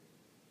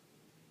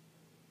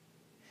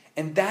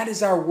 And that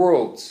is our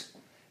world.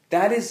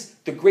 That is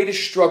the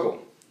greatest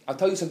struggle. I'll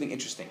tell you something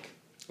interesting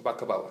about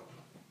Kabbalah.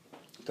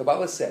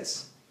 Kabbalah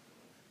says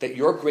that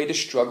your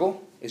greatest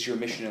struggle is your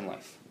mission in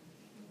life.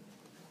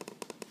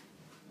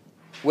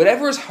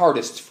 Whatever is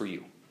hardest for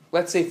you.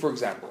 Let's say, for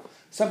example,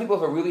 some people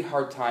have a really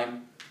hard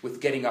time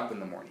with getting up in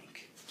the morning.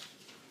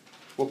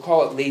 We'll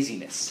call it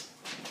laziness,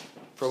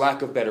 for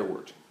lack of a better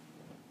word.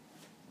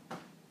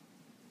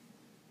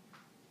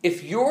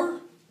 If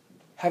you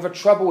have a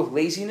trouble with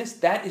laziness,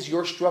 that is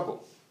your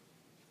struggle.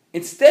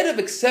 Instead of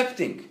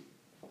accepting,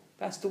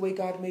 that's the way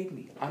God made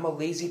me. I'm a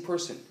lazy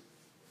person.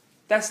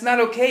 That's not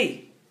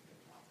okay.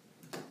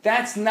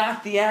 That's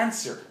not the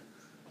answer.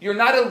 You're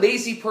not a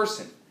lazy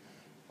person.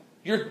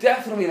 You're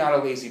definitely not a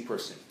lazy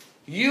person.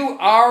 You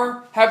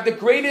have the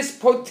greatest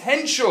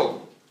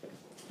potential.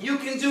 You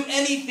can do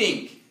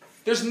anything.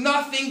 There's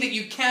nothing that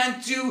you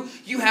can't do.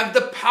 You have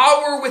the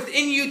power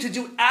within you to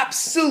do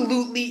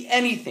absolutely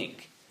anything.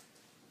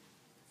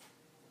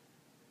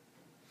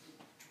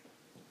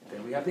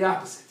 Then we have the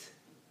opposite.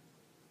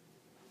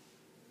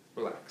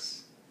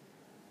 Relax.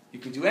 You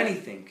can do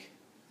anything,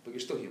 but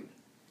you're still human.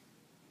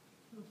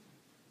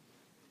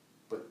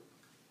 But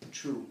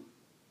true,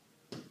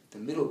 the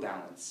middle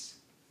balance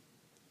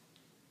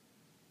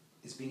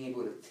is being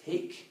able to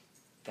take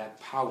that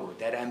power,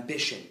 that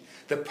ambition,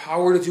 the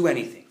power to do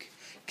anything,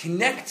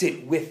 connect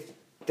it with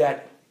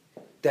that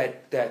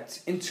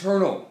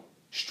internal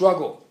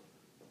struggle,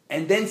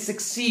 and then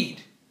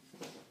succeed.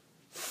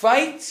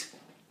 Fight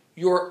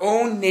your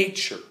own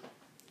nature.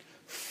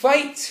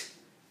 Fight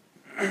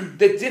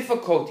the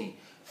difficulty.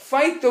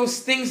 Fight those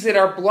things that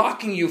are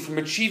blocking you from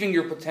achieving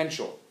your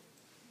potential.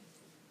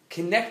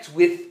 Connect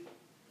with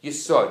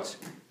yesod,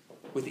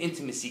 with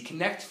intimacy.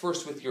 Connect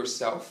first with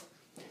yourself.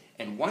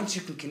 And once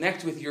you can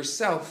connect with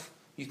yourself,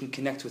 you can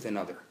connect with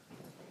another.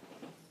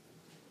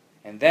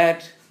 And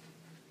that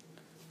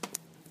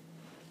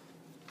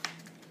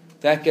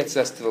gets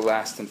us to the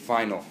last and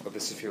final of the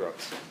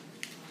Sefirot.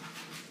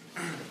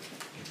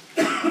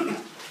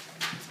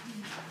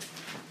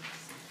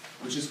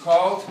 Which is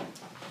called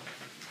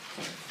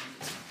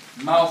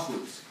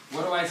Malchut.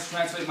 What do I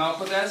translate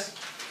Malchut as?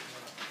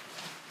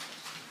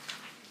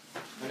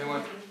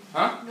 Anyone?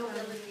 Huh?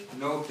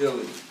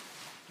 Nobility.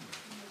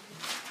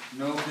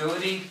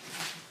 Nobility.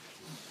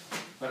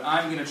 but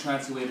I'm going to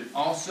translate it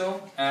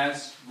also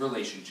as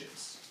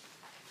relationships.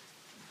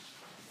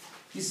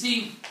 You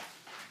see,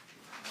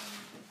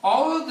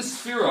 all of the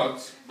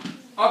Sfirot,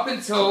 up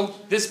until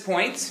this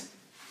point,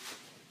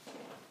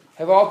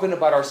 have all been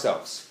about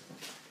ourselves.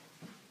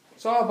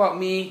 It's all about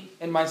me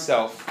and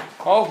myself,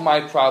 all of my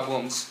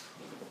problems,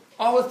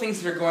 all the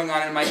things that are going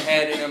on in my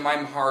head and in my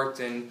heart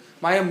and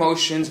my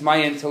emotions,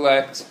 my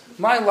intellect,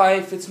 my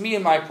life. It's me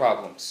and my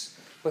problems.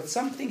 But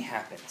something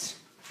happened.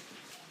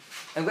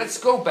 And let's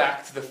go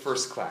back to the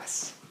first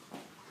class.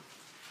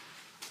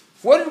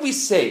 What did we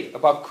say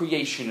about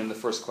creation in the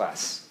first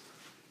class?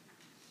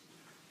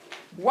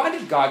 Why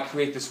did God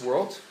create this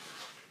world?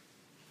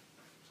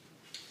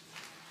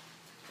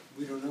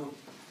 We don't know.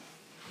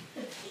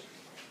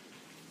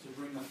 To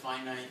bring the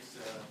finite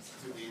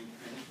to the infinite.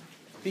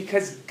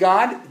 Because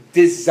God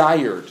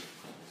desired,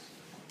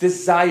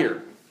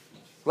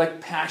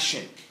 like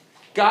passion.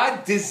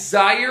 God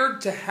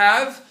desired to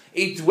have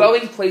a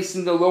dwelling place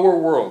in the lower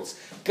worlds.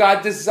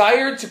 God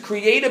desired to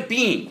create a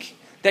being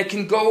that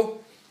can go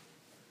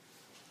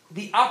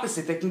the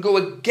opposite, that can go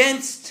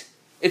against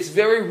its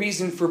very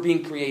reason for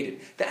being created.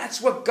 That's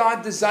what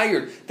God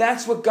desired.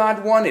 That's what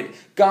God wanted.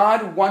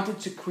 God wanted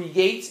to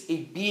create a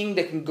being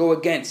that can go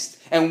against.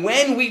 And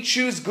when we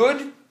choose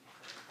good,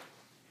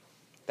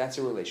 that's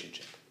a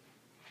relationship.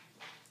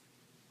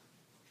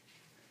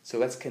 So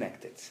let's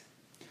connect it.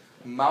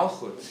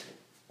 Malchut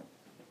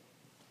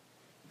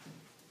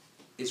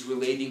is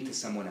relating to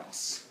someone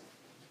else.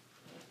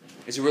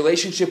 It's a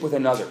relationship with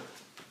another.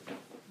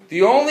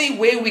 The only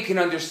way we can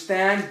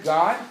understand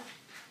God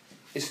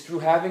is through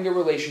having a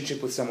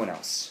relationship with someone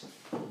else.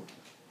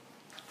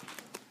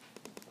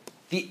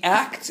 The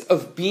act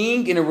of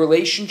being in a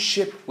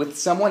relationship with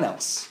someone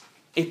else,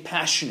 a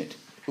passionate,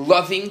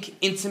 loving,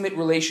 intimate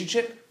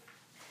relationship,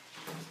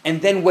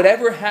 and then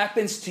whatever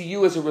happens to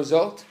you as a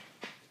result,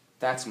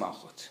 that's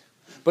Malchut.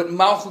 But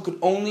Malchut could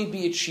only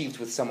be achieved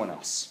with someone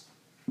else.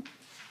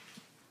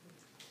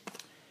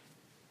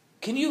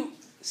 Can you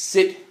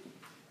sit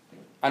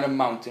on a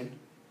mountain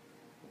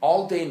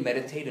all day and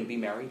meditate and be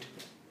married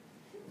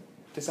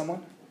to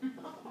someone?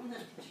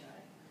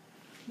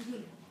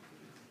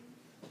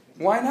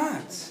 Why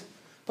not?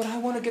 But I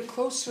want to get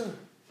closer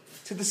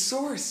to the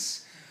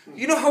source.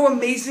 You know how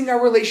amazing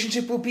our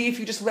relationship will be if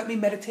you just let me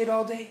meditate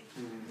all day?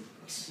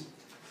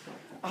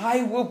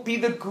 I will be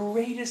the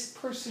greatest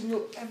person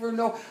you'll ever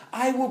know.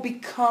 I will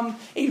become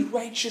a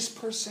righteous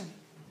person.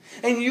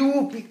 And you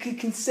will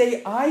can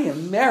say, I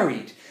am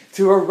married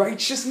to a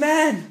righteous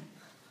man.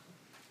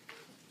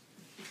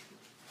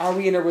 Are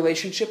we in a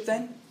relationship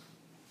then?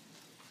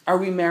 Are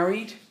we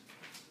married?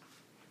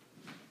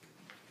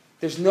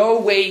 There's no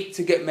way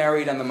to get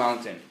married on the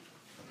mountain.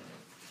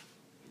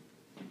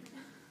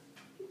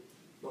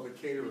 Well, the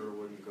caterer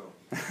wouldn't go.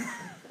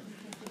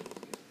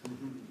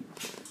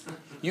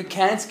 You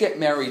can't get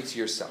married to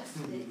yourself.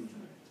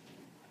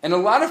 And a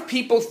lot of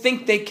people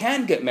think they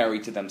can get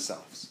married to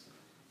themselves.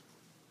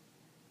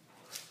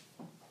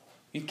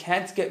 You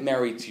can't get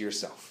married to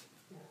yourself.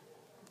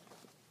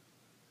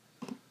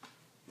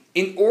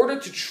 In order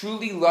to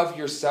truly love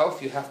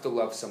yourself, you have to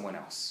love someone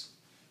else.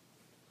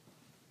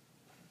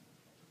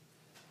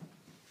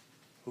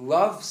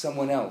 Love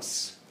someone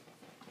else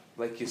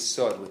like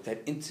Yesod, with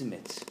that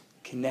intimate,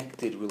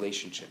 connected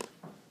relationship.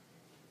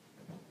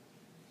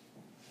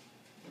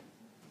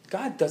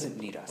 God doesn't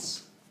need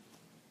us.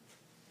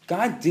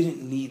 God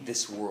didn't need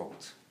this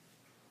world.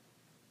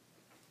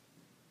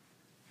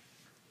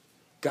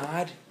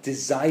 God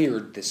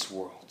desired this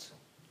world.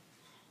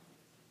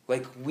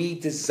 Like we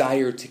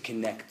desire to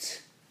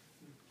connect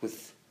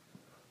with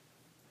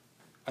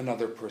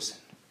another person.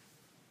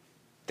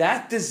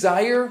 That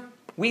desire,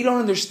 we don't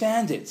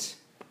understand it.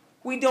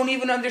 We don't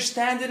even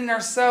understand it in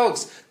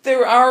ourselves.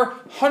 There are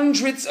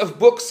hundreds of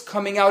books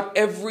coming out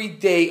every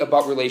day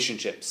about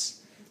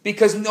relationships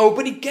because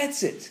nobody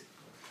gets it.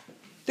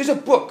 There's a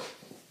book.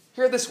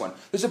 Hear this one.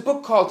 There's a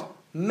book called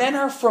Men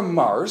Are From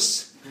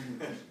Mars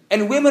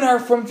and Women Are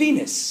From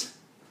Venus.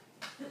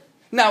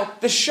 Now,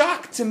 the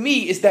shock to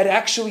me is that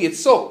actually it's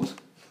sold.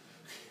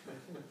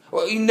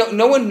 Well,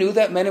 no one knew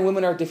that men and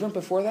women are different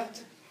before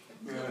that?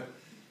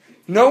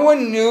 No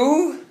one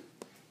knew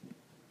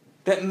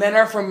that men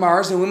are from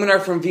Mars and women are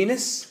from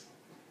Venus?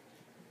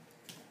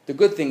 The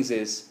good things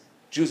is,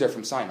 Jews are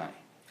from Sinai.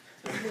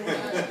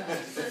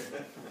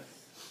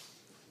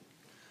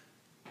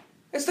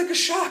 It's like a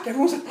shock.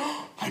 Everyone's like,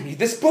 oh, I need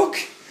this book.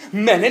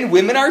 Men and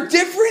women are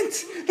different.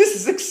 This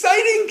is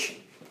exciting.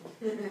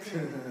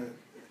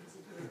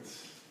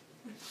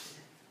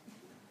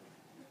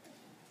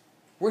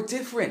 We're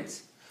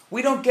different.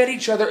 We don't get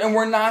each other, and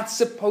we're not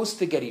supposed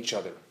to get each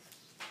other.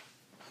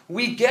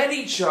 We get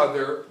each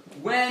other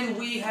when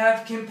we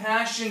have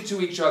compassion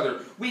to each other.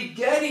 We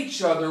get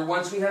each other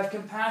once we have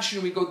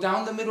compassion. We go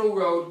down the middle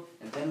road,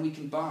 and then we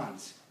can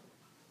bond.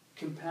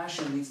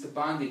 Compassion leads to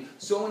bonding.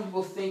 So many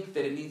people think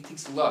that it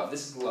takes love.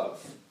 This is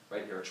love,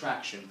 right here.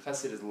 Attraction.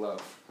 Chesed is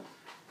love.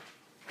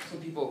 Some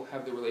people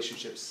have their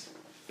relationships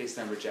based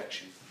on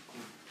rejection.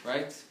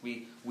 right?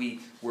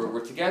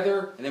 We're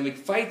together, and then we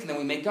fight, and then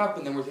we make up,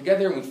 and then we're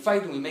together, and we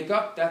fight, and we make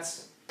up.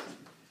 That's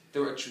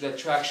the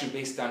attraction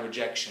based on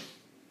rejection.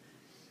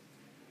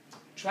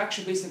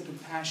 Attraction based on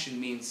compassion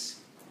means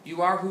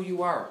you are who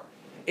you are.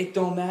 It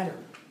don't matter.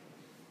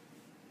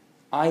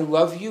 I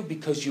love you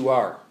because you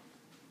are.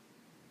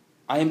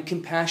 I am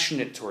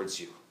compassionate towards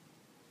you.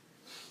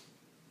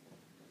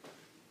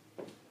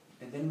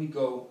 And then we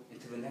go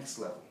into the next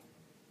level,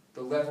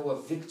 the level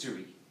of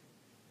victory.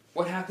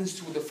 What happens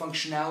to the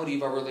functionality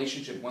of our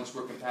relationship once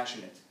we're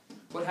compassionate?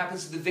 What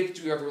happens to the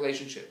victory of the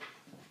relationship?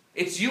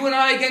 It's you and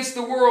I against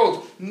the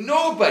world.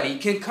 Nobody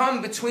can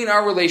come between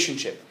our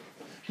relationship.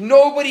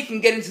 Nobody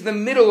can get into the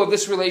middle of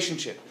this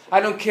relationship. I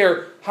don't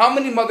care how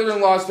many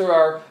mother-in-laws there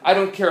are. I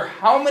don't care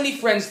how many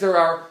friends there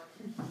are.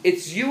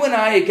 It's you and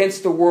I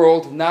against the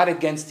world, not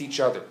against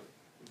each other.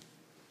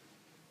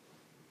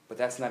 But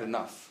that's not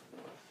enough.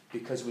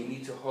 Because we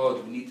need to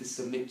hold, we need to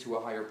submit to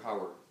a higher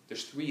power.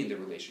 There's three in the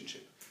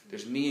relationship.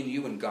 There's me and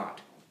you and God.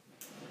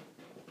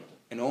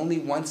 And only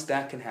once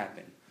that can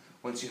happen,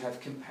 once you have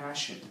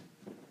compassion,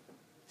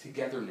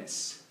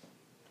 togetherness,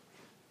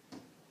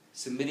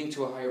 submitting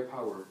to a higher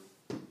power,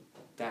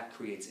 that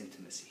creates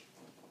intimacy.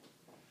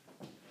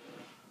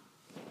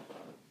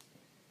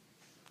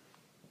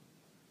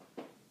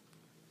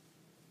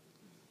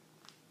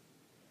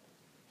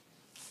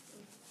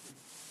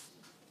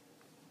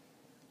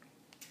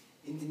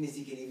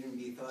 Intimacy can even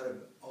be thought of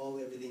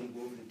everything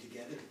woven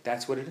together.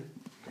 That's what it is.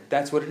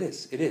 That's what it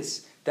is. It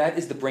is. That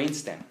is the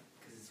brainstem.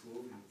 Because it's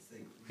woven. It's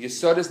like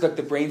Yesod is like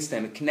the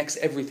brainstem. It connects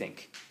everything.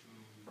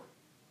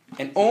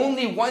 And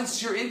only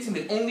once you're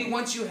intimate, only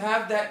once you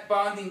have that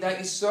bonding, that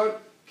Yesod,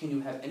 can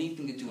you have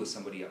anything to do with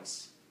somebody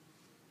else.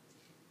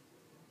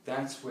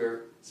 That's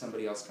where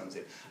somebody else comes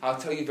in. I'll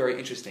tell you very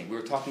interesting. We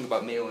were talking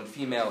about male and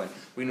female, and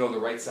we know the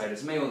right side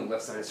is male and the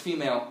left side is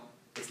female.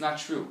 It's not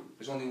true.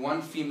 There's only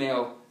one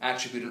female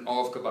attribute in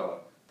all of Kabbalah.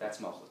 That's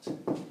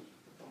Malchut.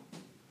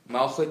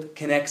 Malchut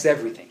connects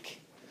everything.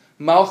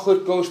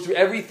 Malchut goes through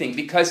everything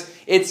because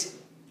it's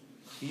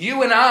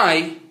you and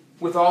I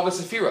with all the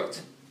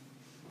Sefirot.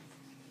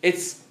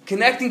 It's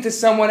connecting to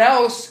someone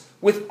else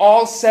with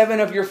all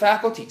 7 of your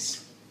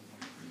faculties.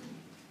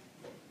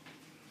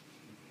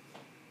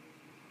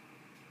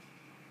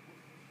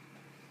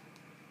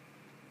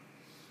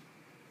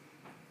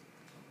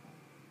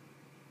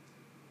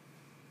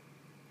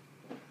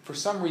 For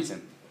some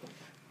reason,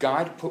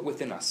 God put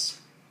within us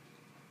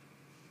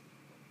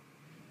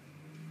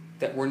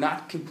that we're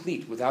not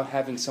complete without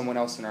having someone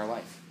else in our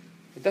life.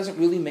 It doesn't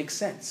really make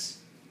sense.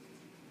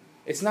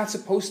 It's not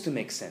supposed to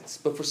make sense,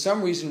 but for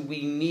some reason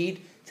we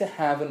need to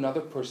have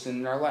another person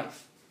in our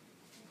life.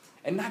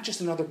 And not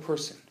just another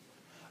person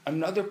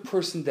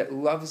that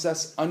loves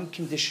us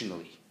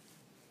unconditionally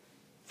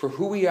for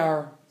who we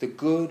are, the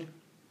good,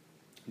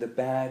 the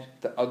bad,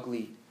 the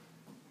ugly,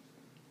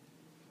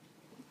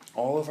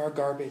 all of our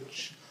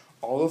garbage,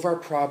 all of our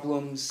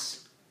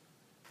problems,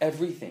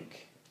 everything.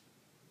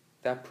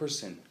 That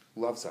person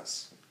loves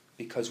us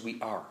because we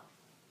are.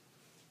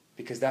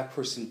 Because that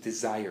person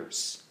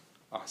desires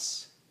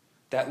us.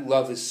 That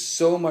love is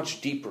so much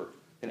deeper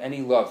than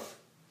any love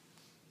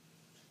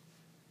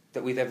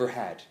that we've ever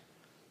had.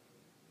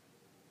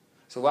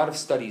 There's a lot of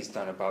studies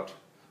done about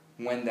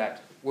when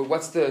that.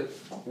 What's the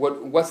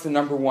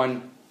number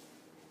one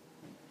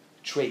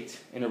trait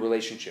in a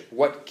relationship?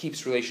 What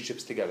keeps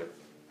relationships together?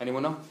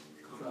 Anyone know?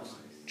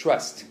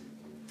 Trust.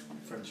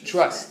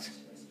 Trust.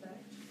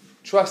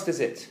 Trust is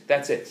it.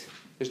 That's it.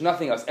 There's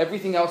nothing else.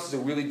 Everything else is a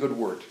really good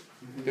word.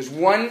 There's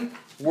one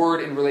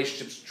word in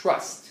relationships,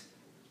 trust.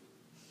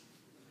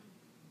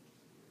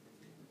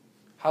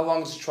 How long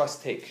does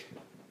trust take?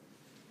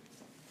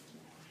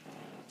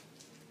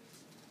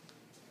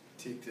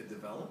 Take to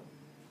develop?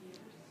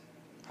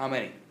 How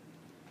many?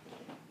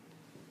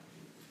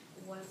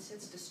 Once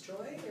it's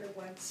destroyed or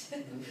once...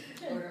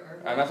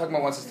 I'm not talking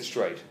about once it's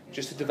destroyed.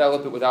 Just to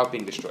develop it without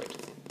being destroyed.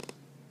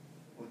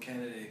 Well,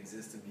 can it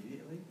exist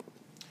immediately?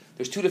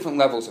 There's a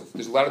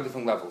lot of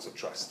different levels of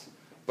trust.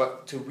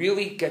 But to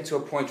really get to a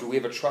point where we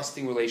have a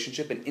trusting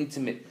relationship, an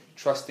intimate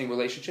trusting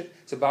relationship,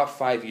 it's about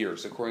 5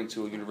 years, according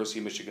to a University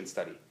of Michigan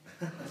study.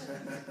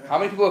 How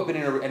many people have been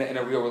in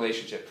a real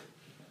relationship?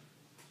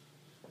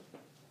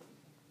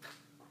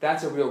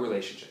 That's a real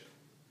relationship.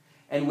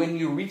 And when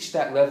you reach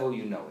that level,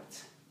 you know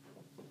it.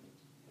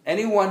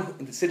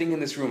 Anyone sitting in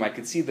this room, I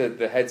could see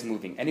the heads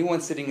moving.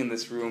 Anyone sitting in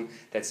this room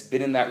that's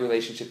been in that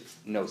relationship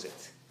knows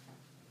it.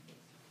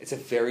 It's a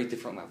very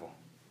different level.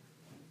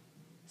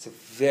 It's a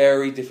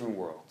very different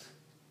world.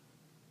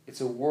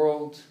 It's a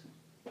world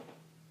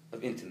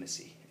of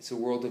intimacy. It's a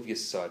world of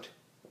yesod,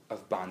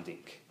 of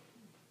bonding.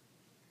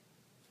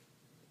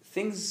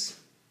 Things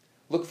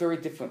look very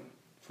different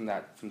from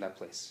that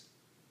place.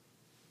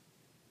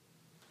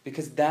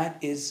 Because that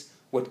is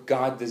what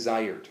God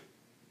desired.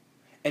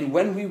 And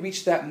when we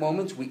reach that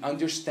moment, we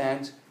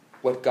understand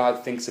what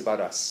God thinks about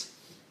us.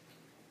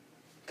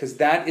 Because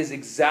that is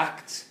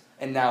exact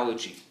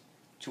analogy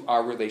to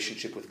our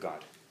relationship with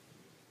God.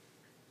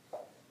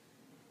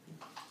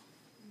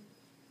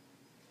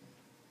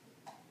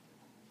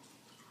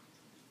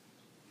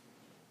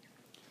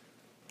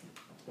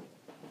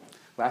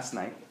 Last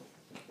night,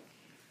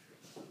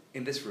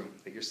 in this room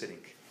that you're sitting,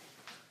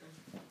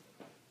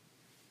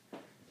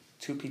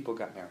 2 people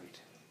got married.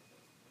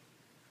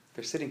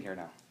 They're sitting here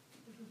now.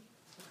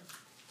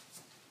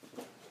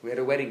 We had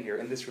a wedding here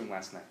in this room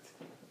last night.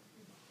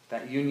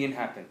 That union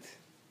happened.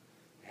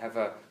 We have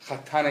a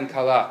Chatan and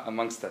Kala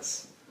amongst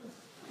us.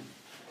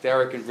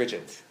 Derek and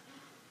Bridget.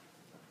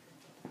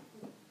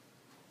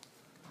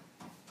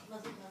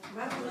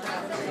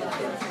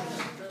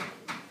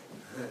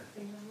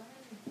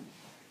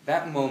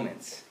 That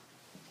moment,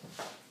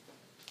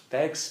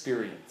 that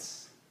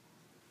experience,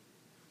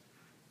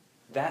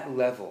 that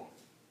level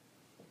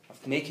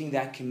of making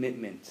that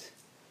commitment,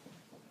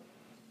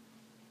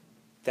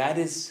 that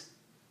is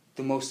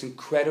the most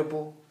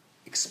incredible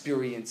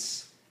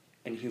experience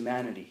in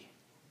humanity.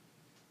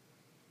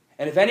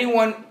 And if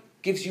anyone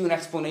gives you an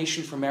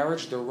explanation for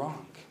marriage, they're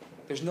wrong.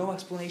 There's no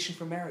explanation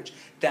for marriage.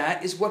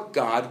 That is what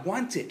God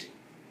wanted.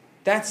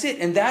 That's it.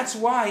 And that's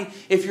why,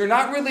 if you're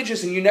not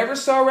religious and you never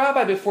saw a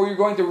rabbi before, you're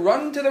going to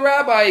run to the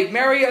rabbi,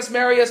 marry us,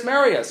 marry us,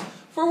 marry us.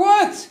 For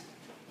what?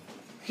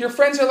 Your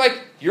friends are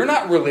like, you're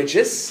not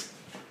religious.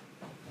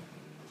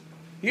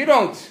 You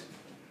don't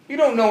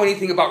know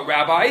anything about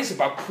rabbis,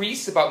 about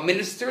priests, about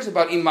ministers,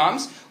 about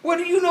imams. What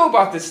do you know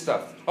about this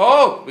stuff?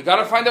 Oh, we got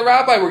to find a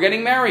rabbi. We're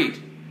getting married.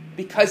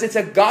 Because it's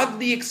a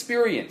godly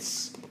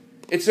experience.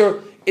 It's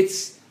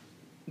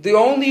the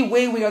only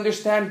way we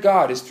understand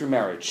God is through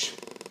marriage.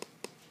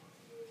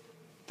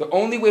 The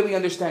only way we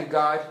understand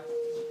God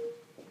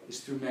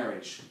is through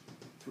marriage,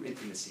 through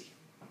intimacy,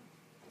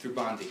 through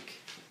bonding.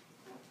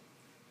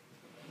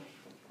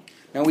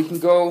 Now we can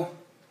go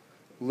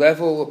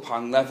level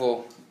upon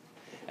level,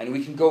 and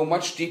we can go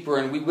much deeper,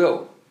 and we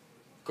will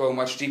go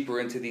much deeper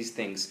into these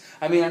things.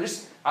 I mean,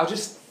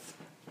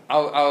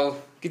 I'll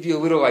give you a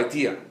little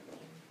idea.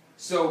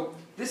 So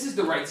this is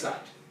the right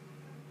side,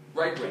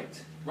 right-brained.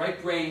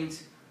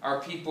 Right-brained are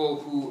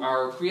people who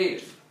are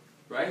creative,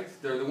 right?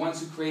 They're the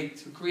ones who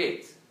create.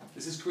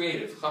 This is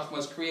creative. Chachma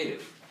is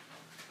creative.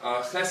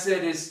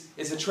 Chesed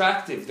is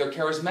attractive. They're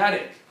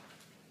charismatic.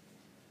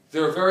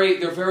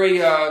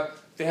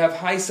 They have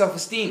high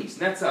self-esteem.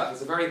 Netzach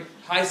has a very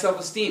high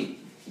self-esteem.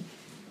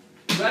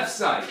 Left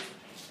side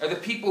are the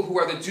people who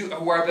are the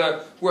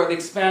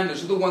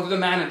expanders. They're the ones, the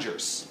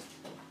managers.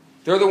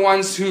 They're the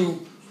ones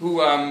who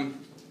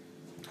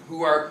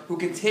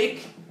can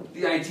take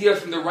the idea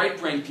from the right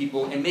brain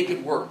people and make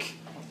it work,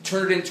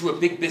 turn it into a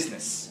big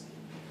business.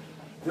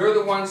 They're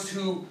the ones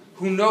who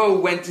know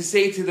when to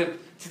say to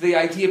the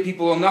idea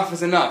people, enough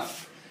is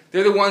enough.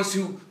 They're the ones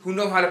who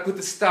know how to put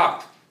the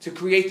stop, to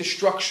create the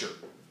structure.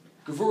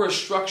 Gevurah,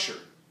 structure.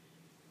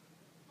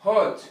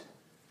 Hod,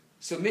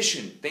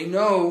 submission. They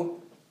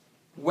know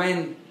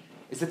when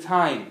is the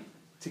time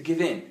to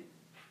give in.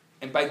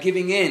 And by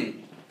giving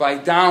in, by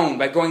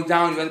going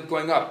down, you end up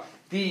going up.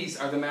 These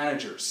are the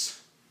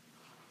managers.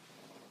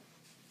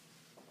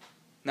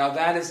 Now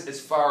that is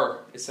as far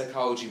as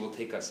psychology will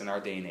take us in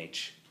our day and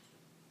age.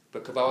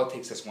 But Kabbalah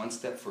takes us one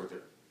step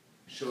further.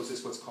 Shows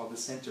us what's called the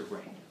center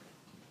brain.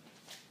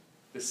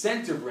 The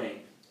center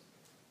brain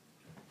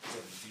is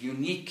a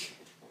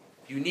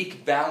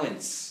unique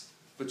balance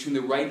between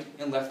the right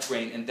and left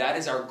brain, and that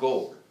is our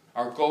goal.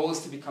 Our goal is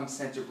to become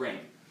center brain.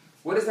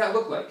 What does that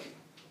look like?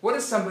 What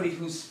is someone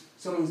whose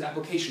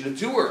application? A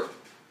doer.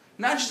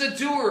 Not just a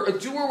doer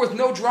with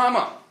no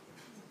drama.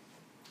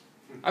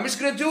 I'm just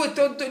going to do it.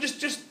 Don't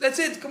just that's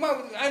it. Come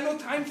on, I have no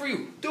time for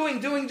you.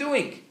 Doing.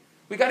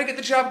 We got to get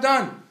the job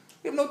done.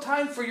 We have no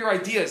time for your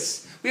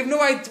ideas. We have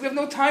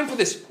no time for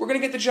this. We're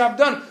going to get the job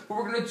done. But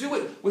we're going to do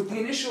it with the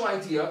initial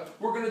idea.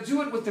 We're going to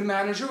do it with the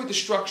manager, with the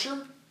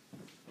structure.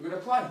 We're going to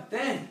apply it.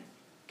 Then,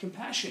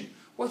 compassion.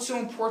 What's so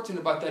important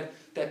about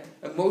that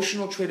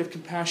emotional trait of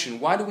compassion?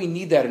 Why do we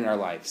need that in our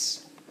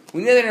lives?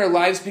 We need that in our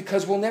lives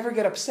because we'll never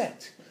get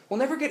upset. We'll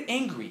never get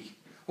angry.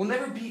 We'll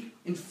never be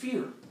in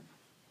fear.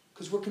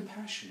 Because we're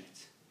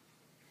compassionate.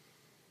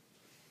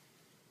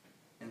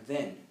 And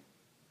then,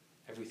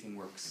 everything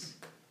works.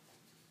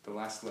 The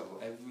last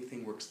level,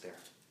 everything works there.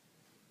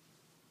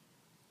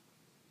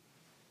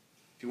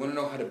 If you want to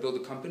know how to build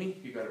a company,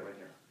 you got it right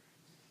here.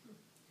 You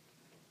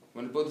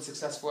want to build a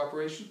successful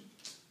operation?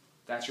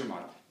 That's your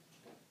model.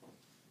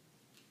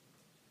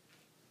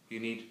 You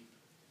need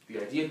the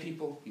idea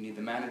people, you need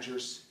the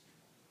managers,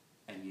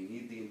 and you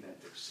need the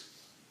inventors.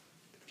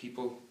 The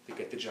people that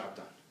get the job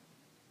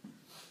done.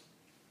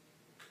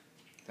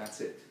 That's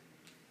it.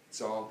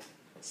 It's all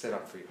set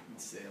up for you.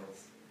 It's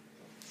sales.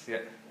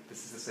 Yeah,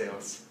 this is the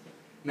sales.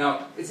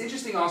 Now, it's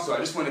interesting also, I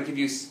just want to give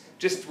you,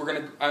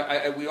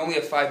 we only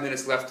have 5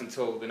 minutes left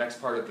until the next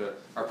part of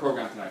our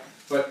program tonight.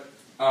 But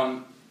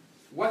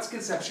what's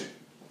conception?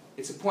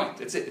 It's a point.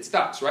 That's it. It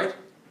stops, right?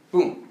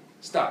 Boom.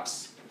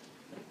 Stops.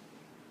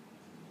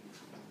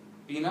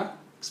 Bina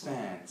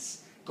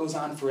expands. Goes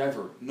on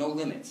forever. No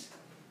limit.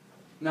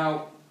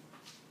 Now,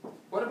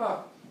 what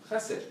about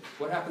chesed?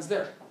 What happens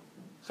there?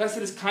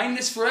 Chesed is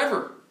kindness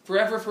forever.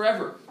 Forever,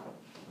 forever.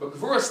 But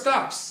Gevurah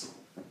stops.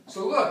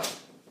 So look.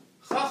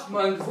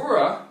 Chachma and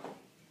Gevurah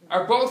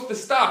are both the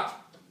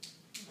stop.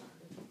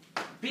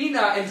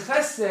 Bina and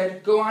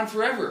Chesed go on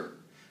forever.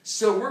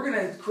 So we're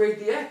going to create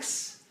the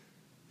X.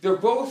 They're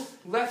both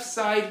left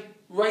side,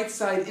 right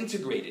side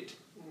integrated.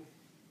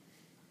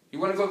 You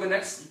want to go to the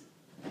next?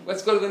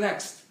 Let's go to the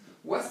next.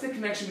 What's the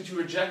connection between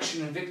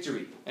rejection and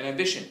victory and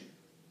ambition?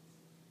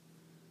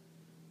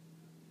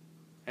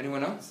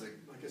 Anyone know? It's like,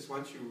 I guess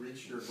once you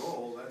reach your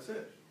goal, that's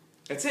it.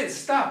 That's it. It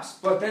stops.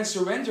 But then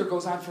surrender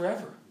goes on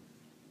forever.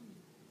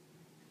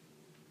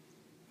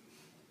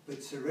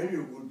 But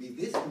surrender would be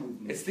this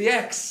movement. It's the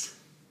X.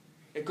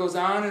 It goes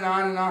on and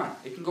on and on.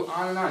 It can go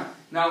on and on.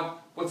 Now,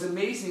 what's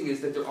amazing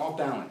is that they're all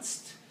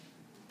balanced.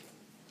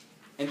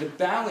 And the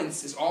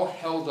balance is all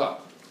held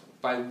up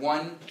by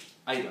one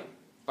item,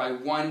 by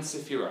one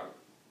sephira,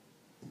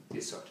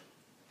 Yesod.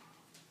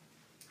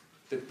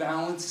 The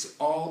balance is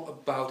all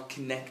about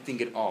connecting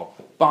it all.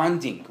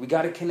 Bonding. We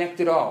got to connect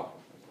it all.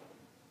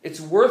 It's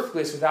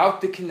worthless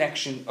without the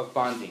connection of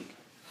bonding.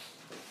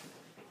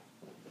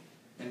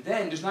 And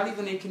then there's not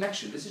even a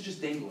connection. This is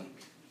just dangling.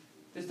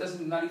 This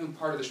doesn't not even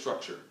part of the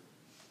structure.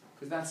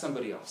 Because that's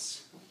somebody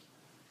else.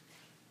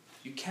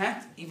 You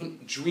can't even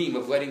dream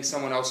of letting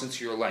someone else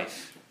into your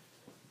life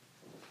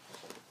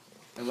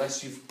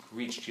unless you've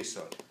reached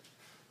Yesod.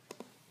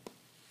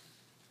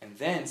 And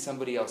then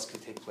somebody else can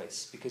take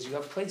place because you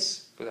have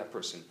place for that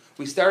person.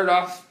 We started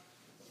off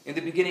in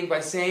the beginning by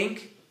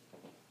saying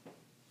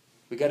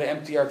we got to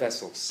empty our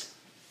vessels.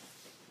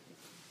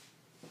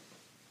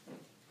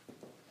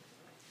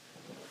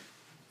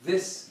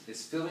 This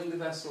is filling the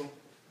vessel.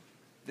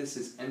 This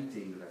is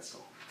emptying the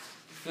vessel.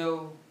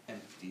 Fill,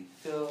 empty,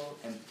 the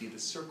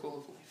circle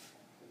of life.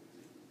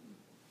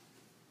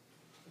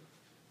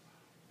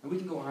 And we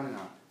can go on and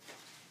on.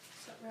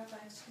 So,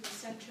 Rabbi, so the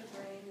center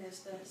brain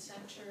is the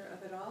center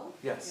of it all?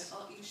 Yes.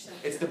 Yeah, each center.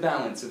 It's the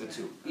balance of the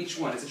two. Each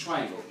one is a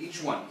triangle.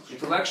 Each one.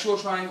 Intellectual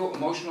triangle,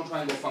 emotional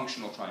triangle,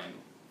 functional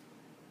triangle.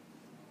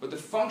 But the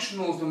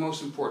functional is the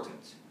most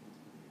important.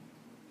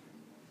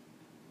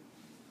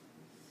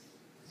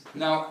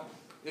 Now,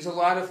 there's a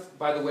lot of,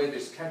 by the way,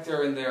 there's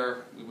Keter in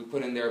there, we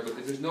put in there, but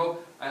there's no,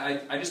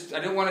 I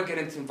didn't want to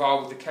get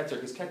involved with the Keter,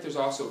 because Keter is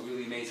also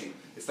really amazing.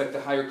 It's like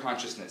the higher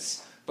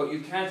consciousness. But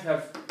you can't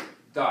have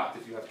dot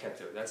if you have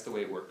Keter. That's the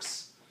way it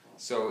works.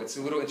 So it's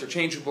a little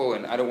interchangeable,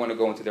 and I don't want to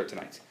go into there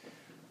tonight.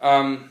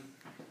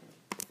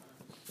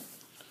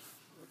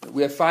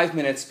 We have 5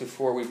 minutes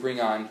before we bring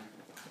on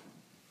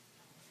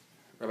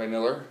Rabbi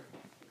Miller.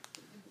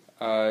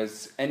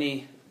 Is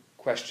any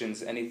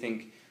questions,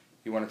 anything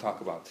you want to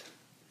talk about?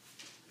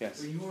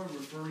 Yes. When you were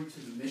referring to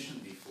the mission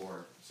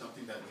before,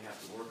 something that we have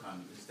to work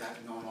on, is that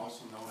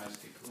also known as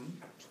tikkun?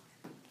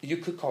 You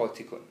could call it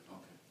tikkun. Okay.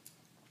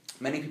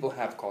 Many people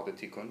have called it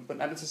tikkun, but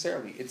not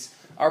necessarily. It's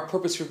our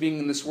purpose for being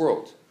in this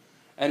world.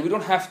 And we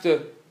don't have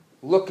to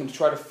look and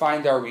try to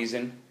find our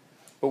reason.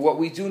 But what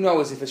we do know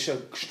is if it's a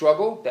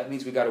struggle, that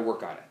means we got to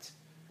work on it.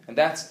 And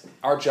that's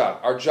our job.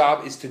 Our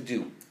job is to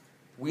do.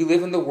 We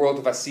live in the world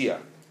of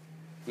Asiya.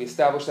 We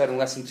established that in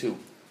lesson 2.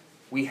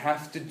 We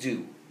have to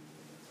do.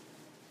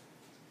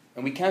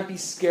 And we can't be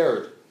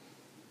scared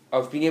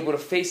of being able to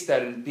face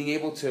that and being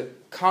able to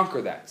conquer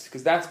that,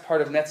 because that's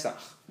part of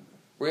Netzach.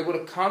 We're able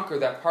to conquer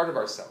that part of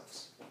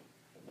ourselves.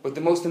 But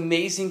the most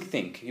amazing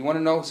thing, you want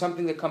to know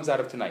something that comes out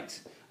of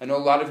tonight? I know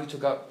a lot of you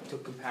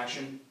took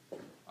compassion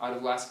out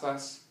of last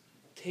class.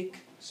 Take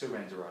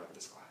surrender out of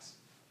this class.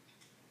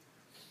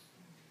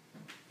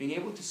 Being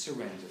able to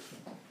surrender.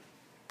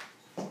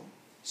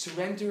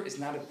 Surrender is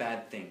not a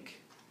bad thing.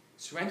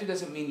 Surrender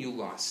doesn't mean you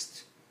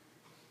lost.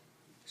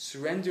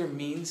 Surrender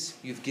means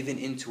you've given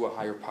in to a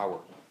higher power.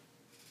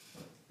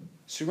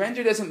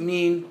 Surrender doesn't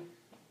mean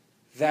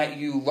that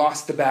you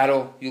lost the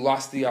battle, you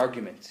lost the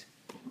argument.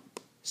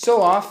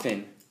 So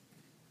often,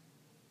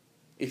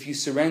 if you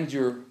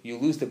surrender, you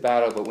lose the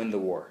battle but win the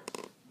war.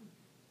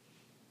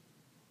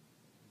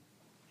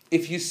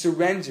 If you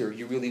surrender,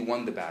 you really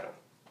won the battle.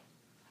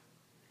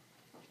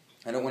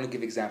 I don't want to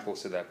give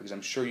examples of that because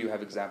I'm sure you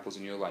have examples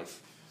in your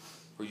life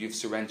where you've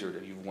surrendered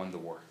and you've won the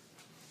war.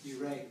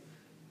 You're right.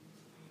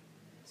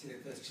 See,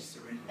 that's just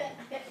surrender.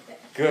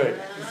 Good.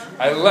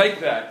 I like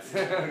that.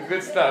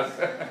 Good stuff.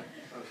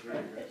 That's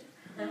very good.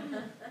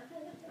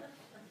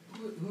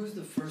 Who's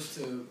the first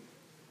to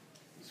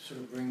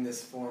sort of bring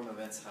this form of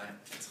Etz Chaim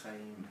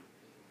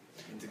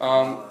into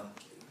Kabbalah?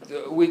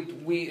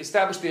 We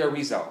established the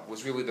Arizal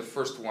was really the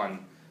first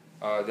one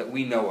that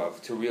we know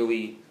of to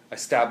really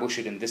establish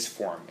it in this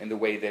form, in the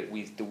way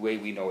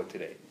we know it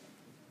today.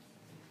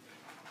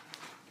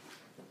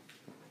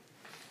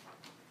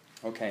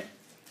 Okay.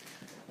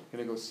 I'm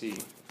going to go see.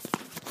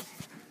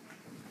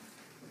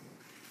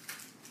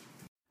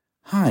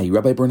 Hi,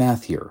 Rabbi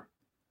Bernath here.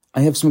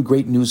 I have some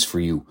great news for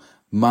you.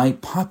 My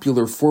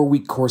popular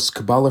 4-week course,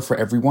 Kabbalah for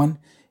Everyone,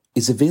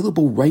 is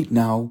available right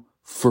now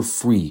for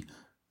free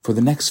for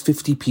the next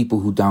 50 people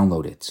who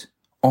download it.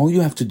 All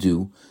you have to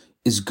do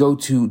is go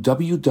to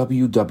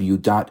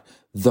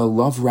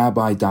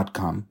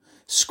www.theloverabbi.com,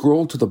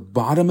 scroll to the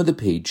bottom of the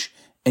page,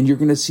 and you're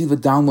going to see the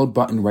download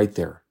button right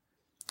there.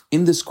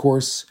 In this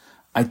course,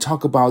 I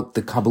talk about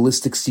the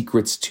Kabbalistic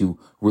secrets to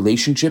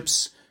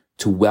relationships,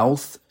 to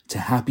wealth, to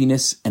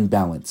happiness and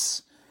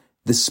balance.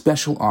 This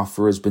special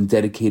offer has been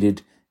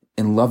dedicated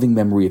in loving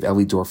memory of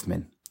Ellie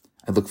Dorfman.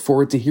 I look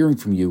forward to hearing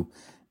from you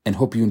and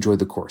hope you enjoy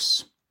the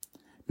course.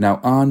 Now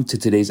on to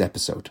today's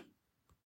episode.